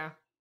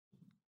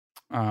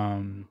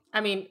 So.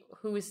 I mean,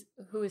 who is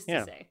to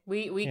say?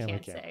 We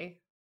can't say.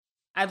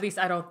 At least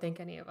I don't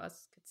think any of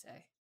us could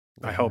say.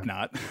 I hope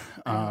not.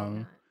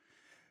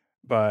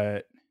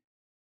 But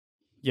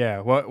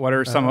yeah, what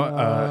are some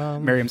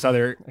Miriam's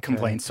other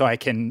complaints so I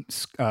can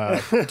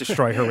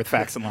destroy her with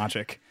facts and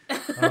logic?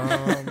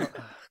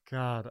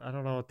 God, I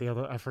don't know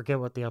I forget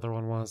what the other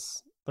one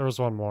was. There was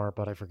one more,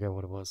 but I forget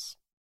what it was.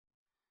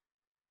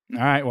 All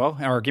right, well,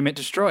 argument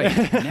destroyed.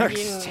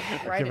 Next.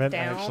 Write it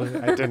down. Actually,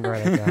 I didn't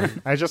write it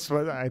down.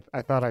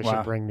 I thought I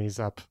should bring these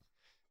up,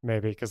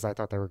 maybe, because I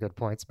thought they were good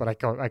points, but I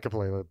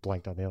completely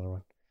blanked on the other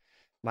one.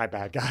 My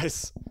bad,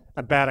 guys.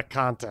 I'm bad at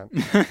content.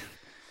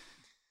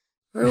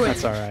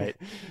 That's all right.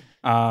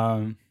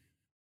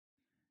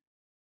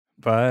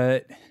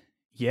 But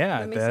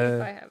yeah, let me see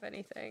if I have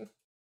anything.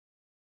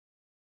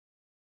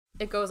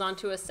 It goes on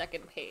to a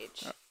second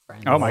page.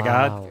 Oh my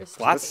God!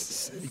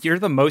 You're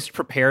the most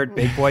prepared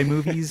big boy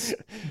movies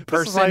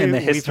person in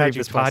the history of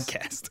this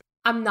podcast.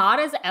 I'm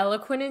not as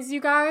eloquent as you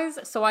guys,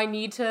 so I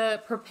need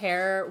to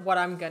prepare what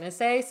I'm gonna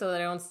say so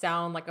that I don't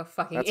sound like a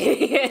fucking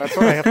idiot. That's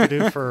what I have to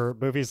do for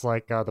movies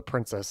like The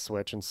Princess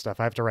Switch and stuff.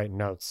 I have to write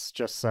notes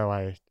just so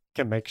I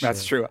can make sure.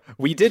 That's true.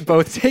 We did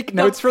both take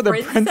notes for The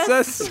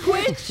Princess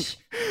Switch.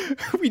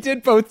 We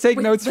did both take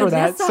notes for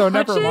that, so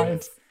never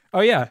mind. Oh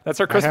yeah, that's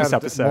our Christmas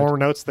episode. More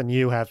notes than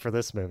you had for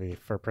this movie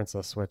for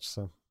Princess Switch.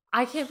 So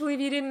I can't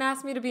believe you didn't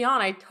ask me to be on.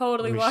 I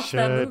totally watched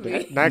that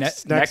movie.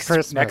 Next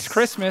Christmas. Next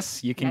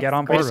Christmas, you can get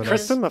on board with it. Is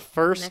Kristen the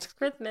first? Next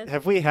Christmas.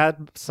 Have we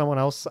had someone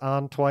else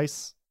on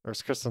twice, or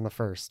is Kristen the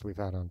first we've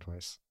had on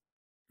twice?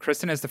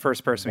 Kristen is the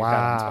first person we've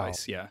had on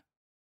twice. Yeah.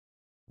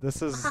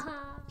 This is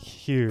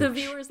huge. The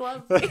viewers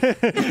love me.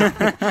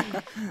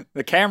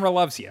 The camera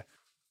loves you.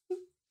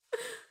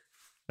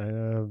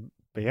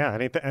 But yeah,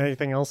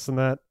 anything else in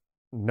that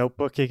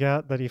notebook you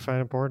got that you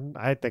find important?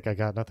 I think I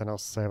got nothing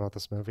else to say about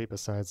this movie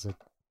besides that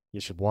you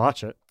should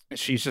watch it.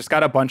 She's just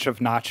got a bunch of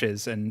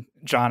notches, and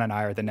John and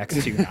I are the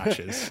next two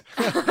notches.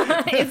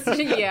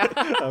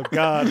 Oh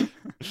God.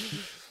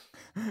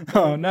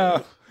 Oh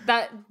no.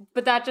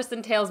 But that just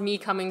entails me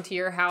coming to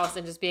your house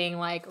and just being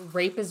like,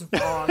 rape is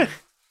wrong.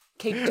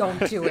 Okay,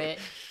 don't do it.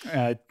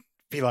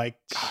 Be like,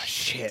 oh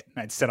shit.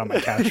 And I'd sit on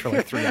my couch for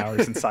like 3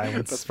 hours in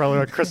silence. That's probably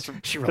what Chris really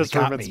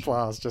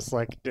Mintz-Plasse just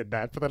like did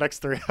that for the next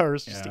 3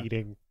 hours, just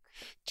eating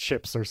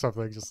chips or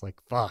something, just like,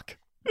 fuck.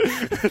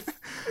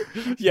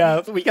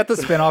 Yeah, we get the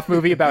spin-off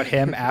movie about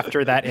him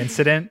after that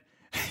incident.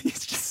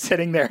 He's just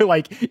sitting there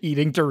like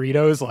eating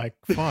Doritos like,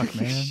 fuck,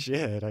 man.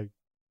 Shit, I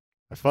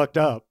fucked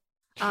up.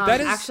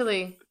 That is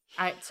actually,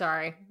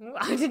 sorry.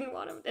 I didn't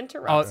want to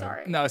interrupt.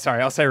 Sorry. No,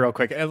 sorry. I'll say real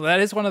quick. That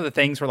is one of the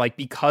things where, like,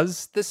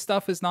 because this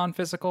stuff is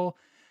non-physical,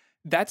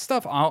 that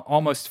stuff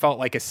almost felt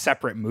like a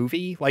separate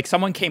movie. Like,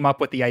 someone came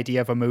up with the idea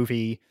of a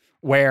movie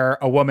where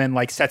a woman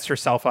like sets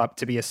herself up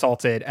to be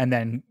assaulted and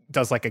then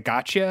does like a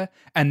gotcha,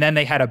 and then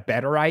they had a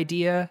better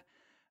idea.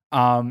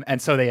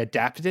 And so they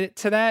adapted it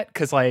to that.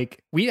 Cause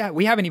like we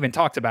haven't even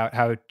talked about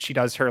how she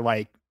does her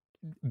like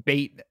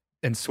bait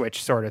and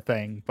switch sort of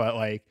thing. But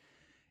like,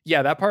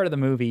 yeah, that part of the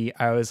movie,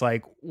 I was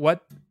like,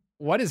 what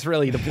is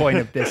really the point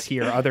of this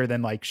here other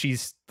than like,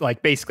 she's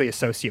like basically a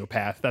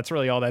sociopath. That's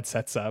really all that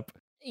sets up.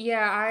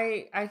 Yeah,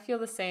 I feel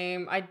the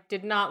same. I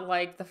did not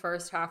like the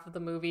first half of the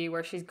movie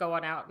where she's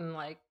going out and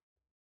like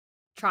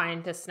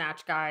trying to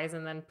snatch guys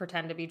and then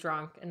pretend to be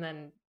drunk and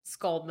then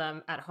scold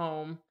them at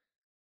home.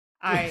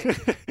 I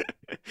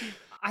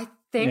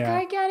think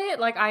I get it.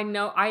 Like I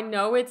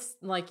know it's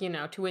like, you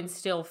know, to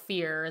instill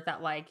fear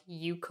that like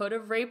you could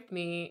have raped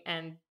me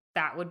and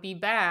that would be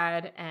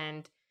bad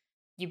and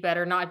you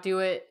better not do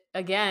it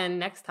again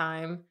next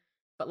time.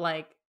 But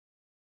like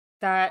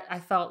that I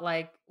felt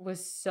like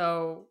was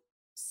so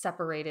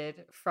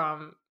separated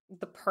from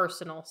the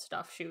personal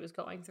stuff she was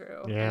going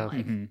through. Yeah. And,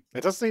 like,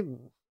 it doesn't even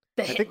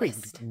I think we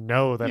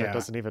know that it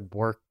doesn't even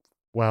work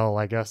well,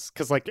 I guess,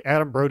 because like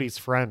Adam Brody's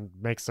friend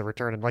makes a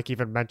return and like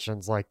even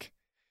mentions like,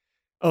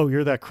 oh,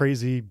 you're that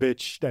crazy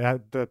bitch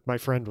that my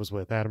friend was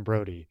with, Adam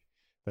Brody.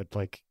 That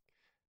like,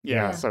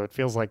 yeah. So it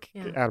feels like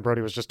Adam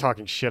Brody was just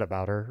talking shit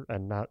about her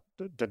and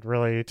didn't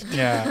really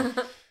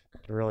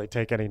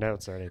take any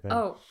notes or anything.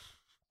 Oh,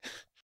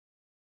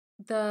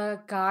 the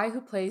guy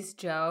who plays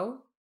Joe,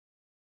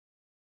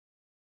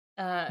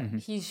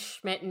 he's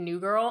Schmidt in New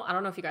Girl. I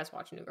don't know if you guys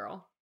watch New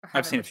Girl.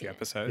 I've seen a few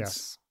episodes.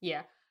 Yes.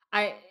 Yeah.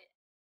 I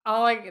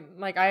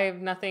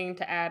have nothing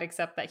to add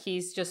except that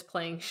he's just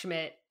playing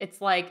Schmidt.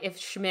 It's like if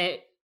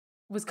Schmidt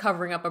was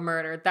covering up a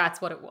murder, that's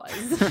what it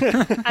was.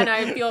 And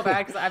I feel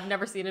bad because I've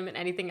never seen him in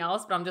anything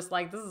else, but I'm just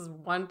like, this is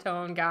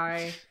one-tone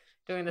guy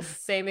doing the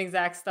same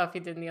exact stuff he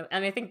did in the other.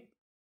 And I think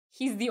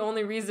he's the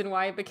only reason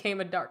why it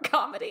became a dark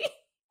comedy.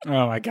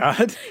 Oh my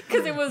God.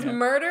 Because it was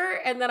murder,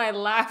 and then I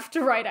laughed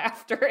right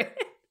after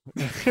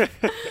it.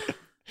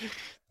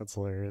 That's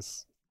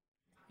hilarious.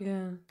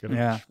 Yeah. Good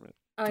Schmidt.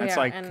 Oh, it's yeah.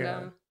 like, and,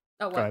 go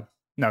ahead.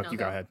 No, you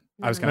go ahead.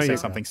 I was going to say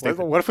something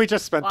stupid. What if we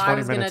just spent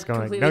 20 minutes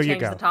going, no, you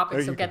go. The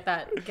topic, so get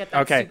that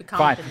okay, stupid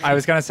fine. comment. I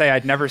was going to say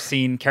I'd never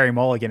seen Carey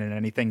Mulligan in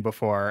anything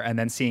before, and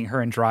then seeing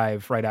her in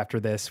Drive right after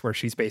this, where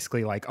she's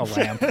basically like a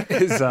lamp,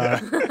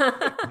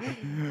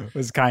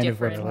 was kind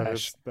of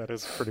whiplash. That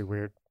is pretty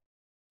weird.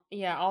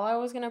 Yeah, all I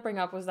was going to bring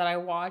up was that I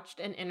watched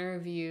an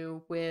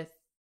interview with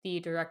the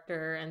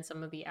director and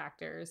some of the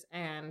actors,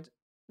 and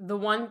the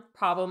one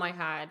problem I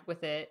had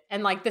with it,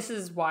 and like this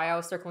is why I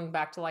was circling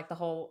back to like the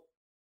whole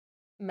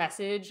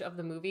message of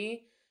the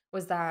movie,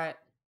 was that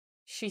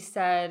she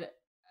said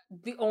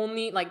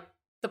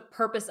the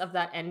purpose of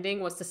that ending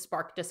was to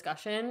spark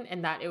discussion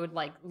and that it would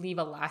like leave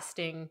a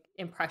lasting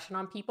impression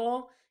on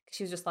people.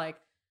 She was just like,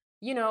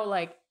 you know,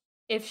 like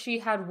if she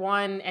had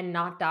won and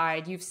not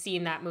died, you've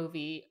seen that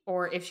movie,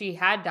 or if she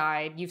had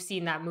died, you've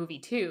seen that movie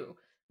too.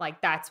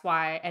 Like, that's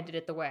why I ended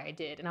it the way I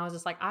did. And I was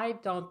just like, I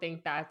don't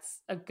think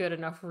that's a good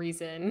enough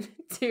reason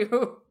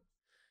to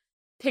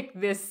pick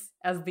this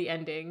as the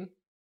ending.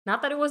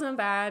 Not that it wasn't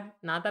bad.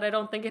 Not that I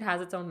don't think it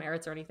has its own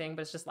merits or anything.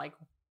 But it's just like,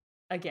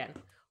 again,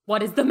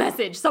 what is the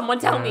message? Someone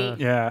tell me.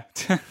 Yeah.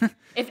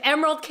 If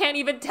Emerald can't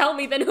even tell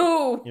me, then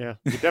who? Yeah,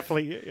 you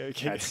definitely you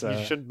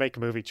shouldn't make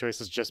movie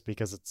choices just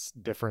because it's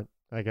different.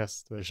 I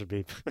guess there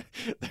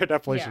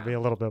definitely should be a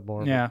little bit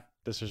more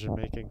decision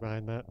making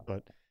behind that.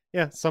 But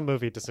yeah, some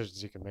movie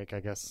decisions you can make, I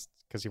guess,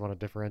 because you want to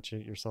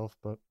differentiate yourself.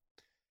 But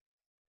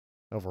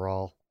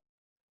overall,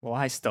 well,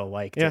 I still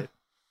liked it.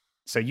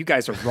 So you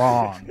guys are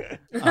wrong.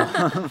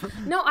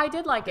 No, I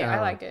did like it.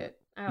 I liked it.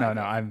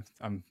 I'm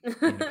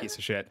being a piece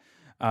of shit.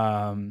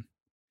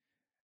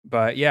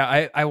 But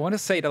yeah, I want to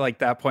say to like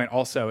that point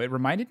also, it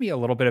reminded me a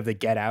little bit of the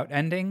Get Out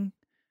ending,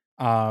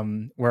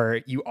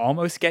 where you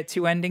almost get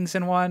two endings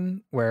in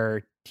one,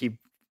 where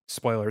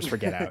spoilers for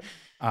Get Out.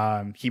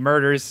 He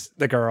murders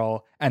the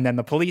girl and then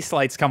the police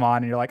lights come on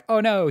and you're like,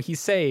 oh no,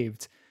 he's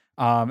saved.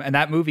 And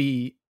that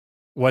movie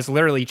was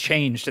literally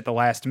changed at the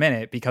last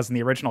minute because in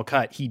the original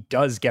cut, he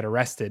does get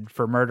arrested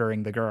for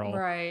murdering the girl.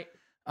 Right.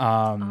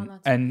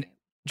 And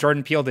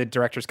Jordan Peele did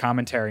director's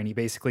commentary and he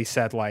basically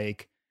said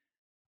like,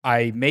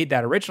 I made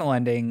that original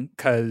ending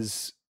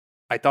because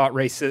I thought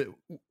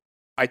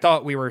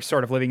we were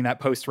sort of living in that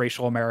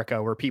post-racial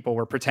America where people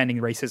were pretending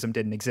racism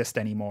didn't exist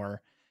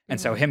anymore. And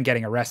so him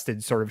getting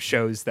arrested sort of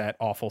shows that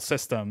awful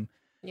system.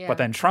 Yeah. But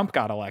then Trump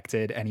got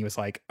elected and he was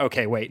like,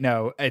 okay, wait,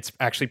 no, it's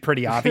actually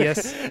pretty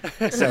obvious.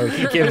 So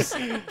he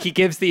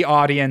gives the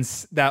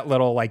audience that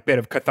little like bit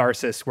of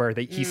catharsis where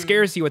he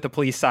scares you with the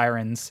police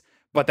sirens,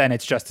 but then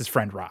it's just his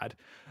friend Rod.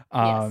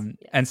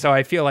 And so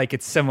I feel like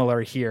it's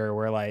similar here,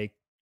 where like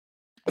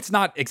it's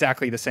not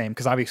exactly the same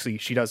because obviously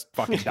she does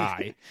fucking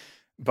die,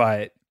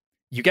 but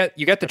you get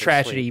the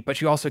tragedy,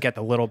 but you also get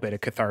the little bit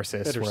of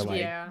catharsis where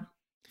like,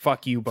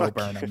 fuck you, Bo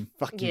Burnham,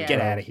 fuck you,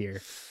 get out of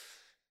here.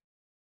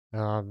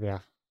 Yeah,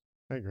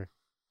 I agree.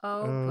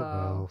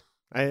 Bo.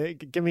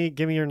 Give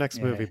me your next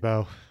movie,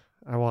 Bo.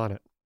 I want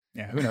it.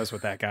 Yeah, who knows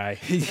what that guy.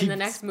 In the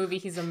next movie,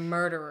 he's a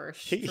murderer.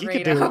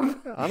 Straight he up.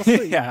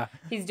 Honestly, yeah.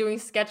 He's doing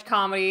sketch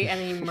comedy and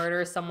he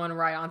murders someone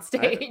right on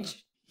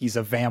stage. He's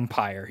a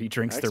vampire. He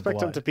drinks their blood. I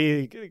expect him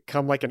to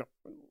become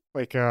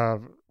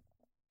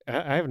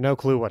I have no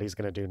clue what he's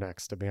going to do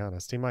next, to be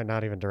honest. He might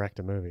not even direct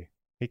a movie.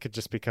 He could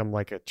just become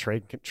like a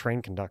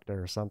train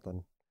conductor or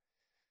something.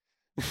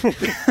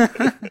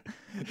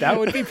 That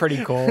would be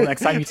pretty cool.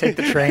 Next time you take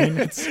the train,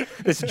 it's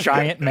this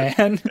giant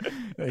man.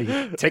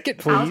 Ticket,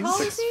 please.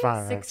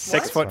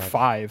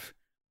 6'5".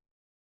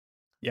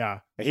 Yeah,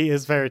 he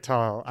is very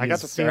tall. I got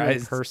to see him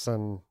in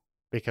person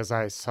because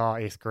I saw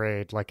 8th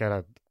Grade like at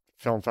a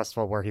film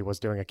festival where he was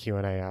doing a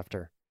Q&A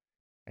after,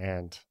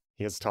 and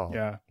he is tall.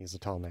 Yeah, he's a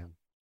tall man.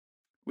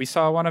 We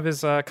saw one of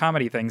his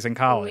comedy things in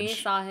college. We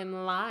saw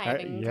him live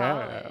in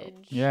college.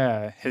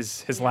 Yeah,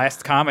 his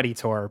last comedy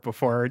tour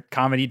before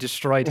comedy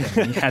destroyed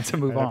him. He had to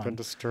move on.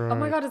 Oh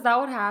my god, is that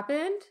what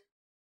happened?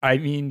 I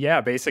mean,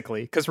 yeah,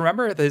 basically. Because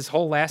remember, his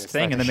whole last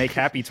thing in the Make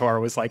Happy tour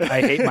was like,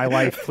 I hate my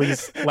life.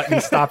 Please let me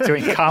stop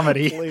doing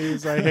comedy.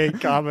 Please, I hate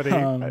comedy.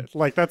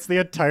 Like, that's the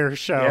entire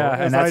show. Yeah,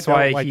 and that's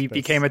why he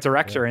became a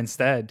director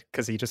instead,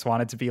 because he just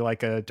wanted to be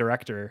like a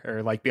director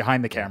or like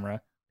behind the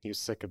camera. He was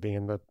sick of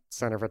being the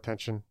center of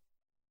attention.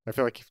 I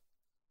feel like...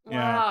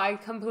 Wow, I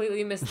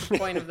completely missed the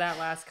point of that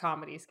last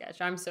comedy sketch.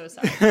 I'm so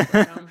sorry.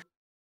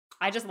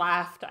 I just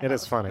laughed. It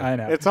is funny. I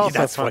know. It's also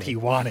That's funny. what he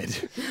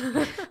wanted.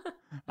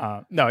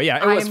 No,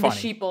 yeah, it was funny. I am the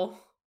sheeple.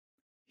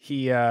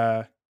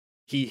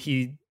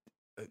 He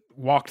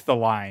walked the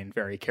line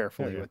very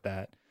carefully with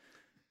that.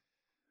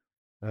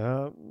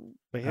 But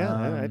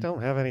yeah, I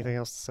don't have anything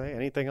else to say.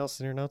 Anything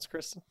else in your notes,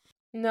 Kristen?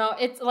 No,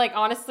 it's like,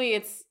 honestly,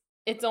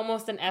 it's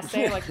almost an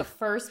essay. Like, the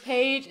first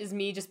page is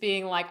me just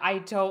being like, I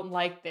don't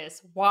like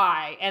this.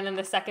 Why? And then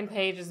the second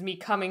page is me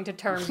coming to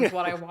terms with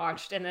what I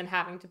watched and then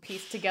having to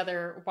piece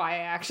together why I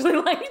actually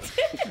liked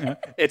it.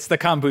 It's the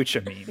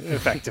kombucha meme,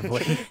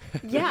 effectively.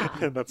 Yeah.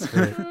 That's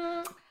great.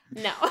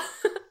 No.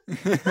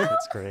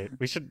 That's great.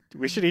 We should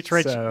each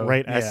write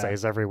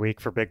essays every week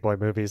for Big Boy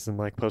Movies and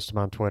like post them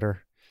on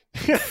Twitter.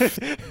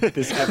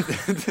 This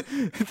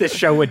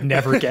show would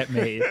never get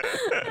made.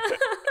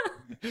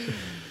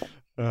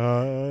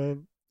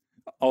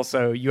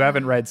 Also, you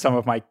haven't read some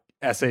of my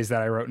essays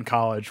that I wrote in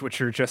college, which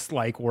are just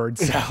like word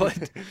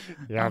salad.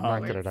 Yeah, I'm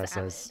not good at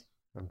essays.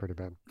 I'm pretty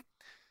bad.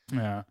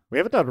 Yeah. We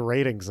haven't done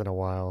ratings in a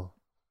while.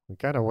 We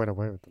kind of went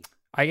away with them.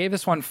 I gave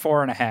this one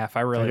 4.5. I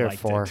really liked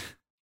 4. it.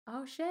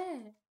 Oh,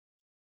 shit.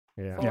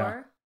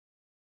 Yeah.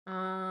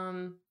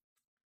 4?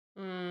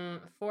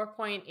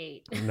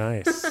 4.8.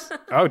 Nice.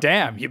 Oh,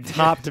 damn. You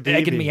top to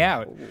egging me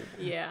out.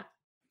 Yeah.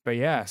 But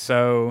yeah,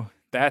 so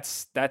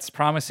that's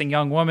Promising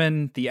Young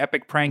Woman, the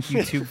epic prank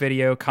YouTube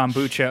video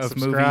kombucha of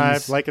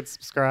movies. Like and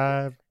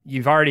subscribe.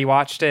 You've already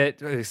watched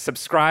it.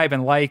 Subscribe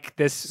and like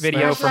this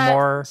video for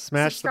more.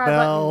 Smash the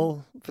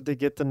bell to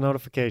get the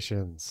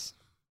notifications.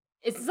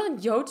 Is this on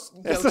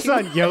YouTube? Is this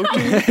on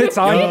YouTube? It's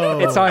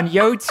on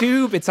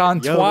YouTube. It's on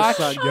Twitch. It's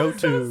on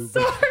YouTube. I'm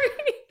sorry.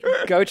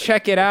 Go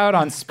check it out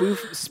on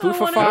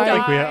Spoofify. I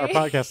don't think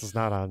our podcast is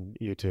not on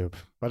YouTube,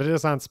 but it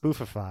is on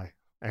Spoofify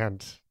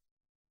and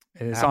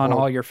it is on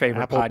all your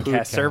favorite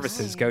podcast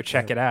services. Go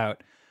check it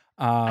out.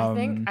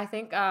 I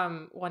think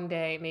one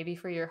day, maybe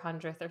for your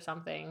 100th or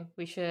something,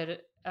 we should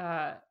we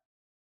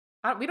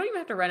don't even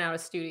have to rent out a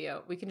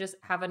studio. We can just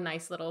have a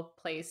nice little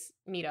place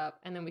meet up,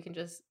 and then we can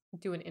just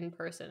do an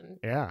in-person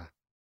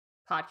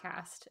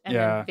podcast and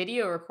then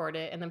video record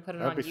it and then put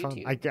it on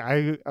YouTube. Fun.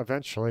 I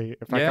eventually,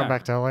 if I come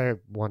back to LA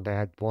one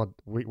day,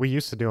 we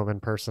used to do them in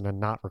person and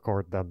not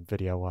record them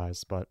video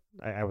wise, but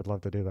I would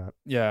love to do that.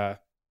 Yeah.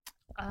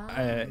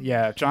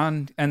 If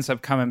John ends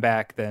up coming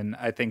back, then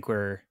I think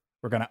we're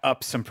gonna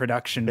up some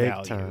production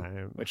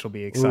value, which will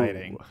be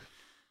exciting.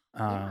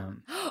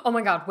 Oh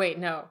my god! Wait,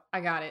 no, I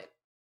got it.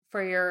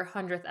 For your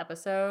 100th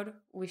episode,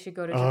 we should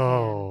go to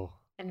Japan,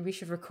 and we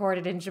should record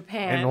it in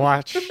Japan and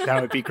watch.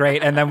 That would be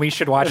great. And then we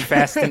should watch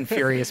Fast and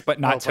Furious, but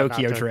not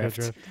Tokyo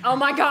Drift. Oh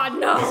my god,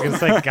 no! I was gonna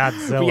say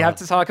Godzilla. We have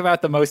to talk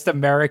about the most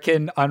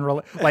American,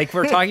 like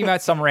we're talking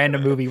about some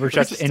random movie. We're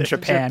just in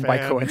Japan by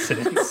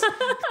coincidence.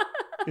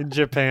 In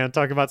Japan,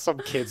 talking about some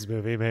kids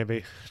movie,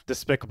 maybe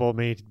Despicable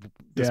Me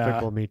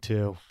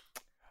 2.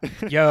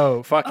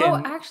 Yo, fucking.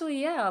 Oh,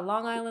 actually, yeah,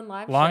 Long Island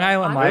Live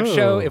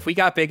Show. If we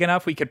got big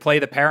enough, we could play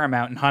the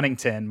Paramount in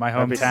Huntington, my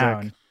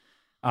hometown.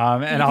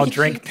 And I'll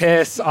drink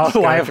piss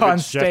live on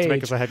stage. To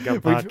make us a HeadGum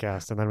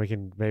podcast, and then we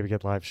can maybe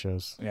get live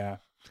shows. Yeah.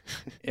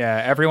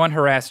 Everyone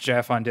harass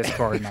Jeff on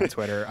Discord and on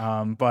Twitter.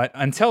 But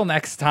until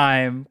next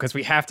time, because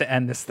we have to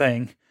end this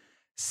thing,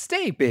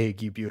 stay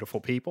big, you beautiful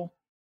people.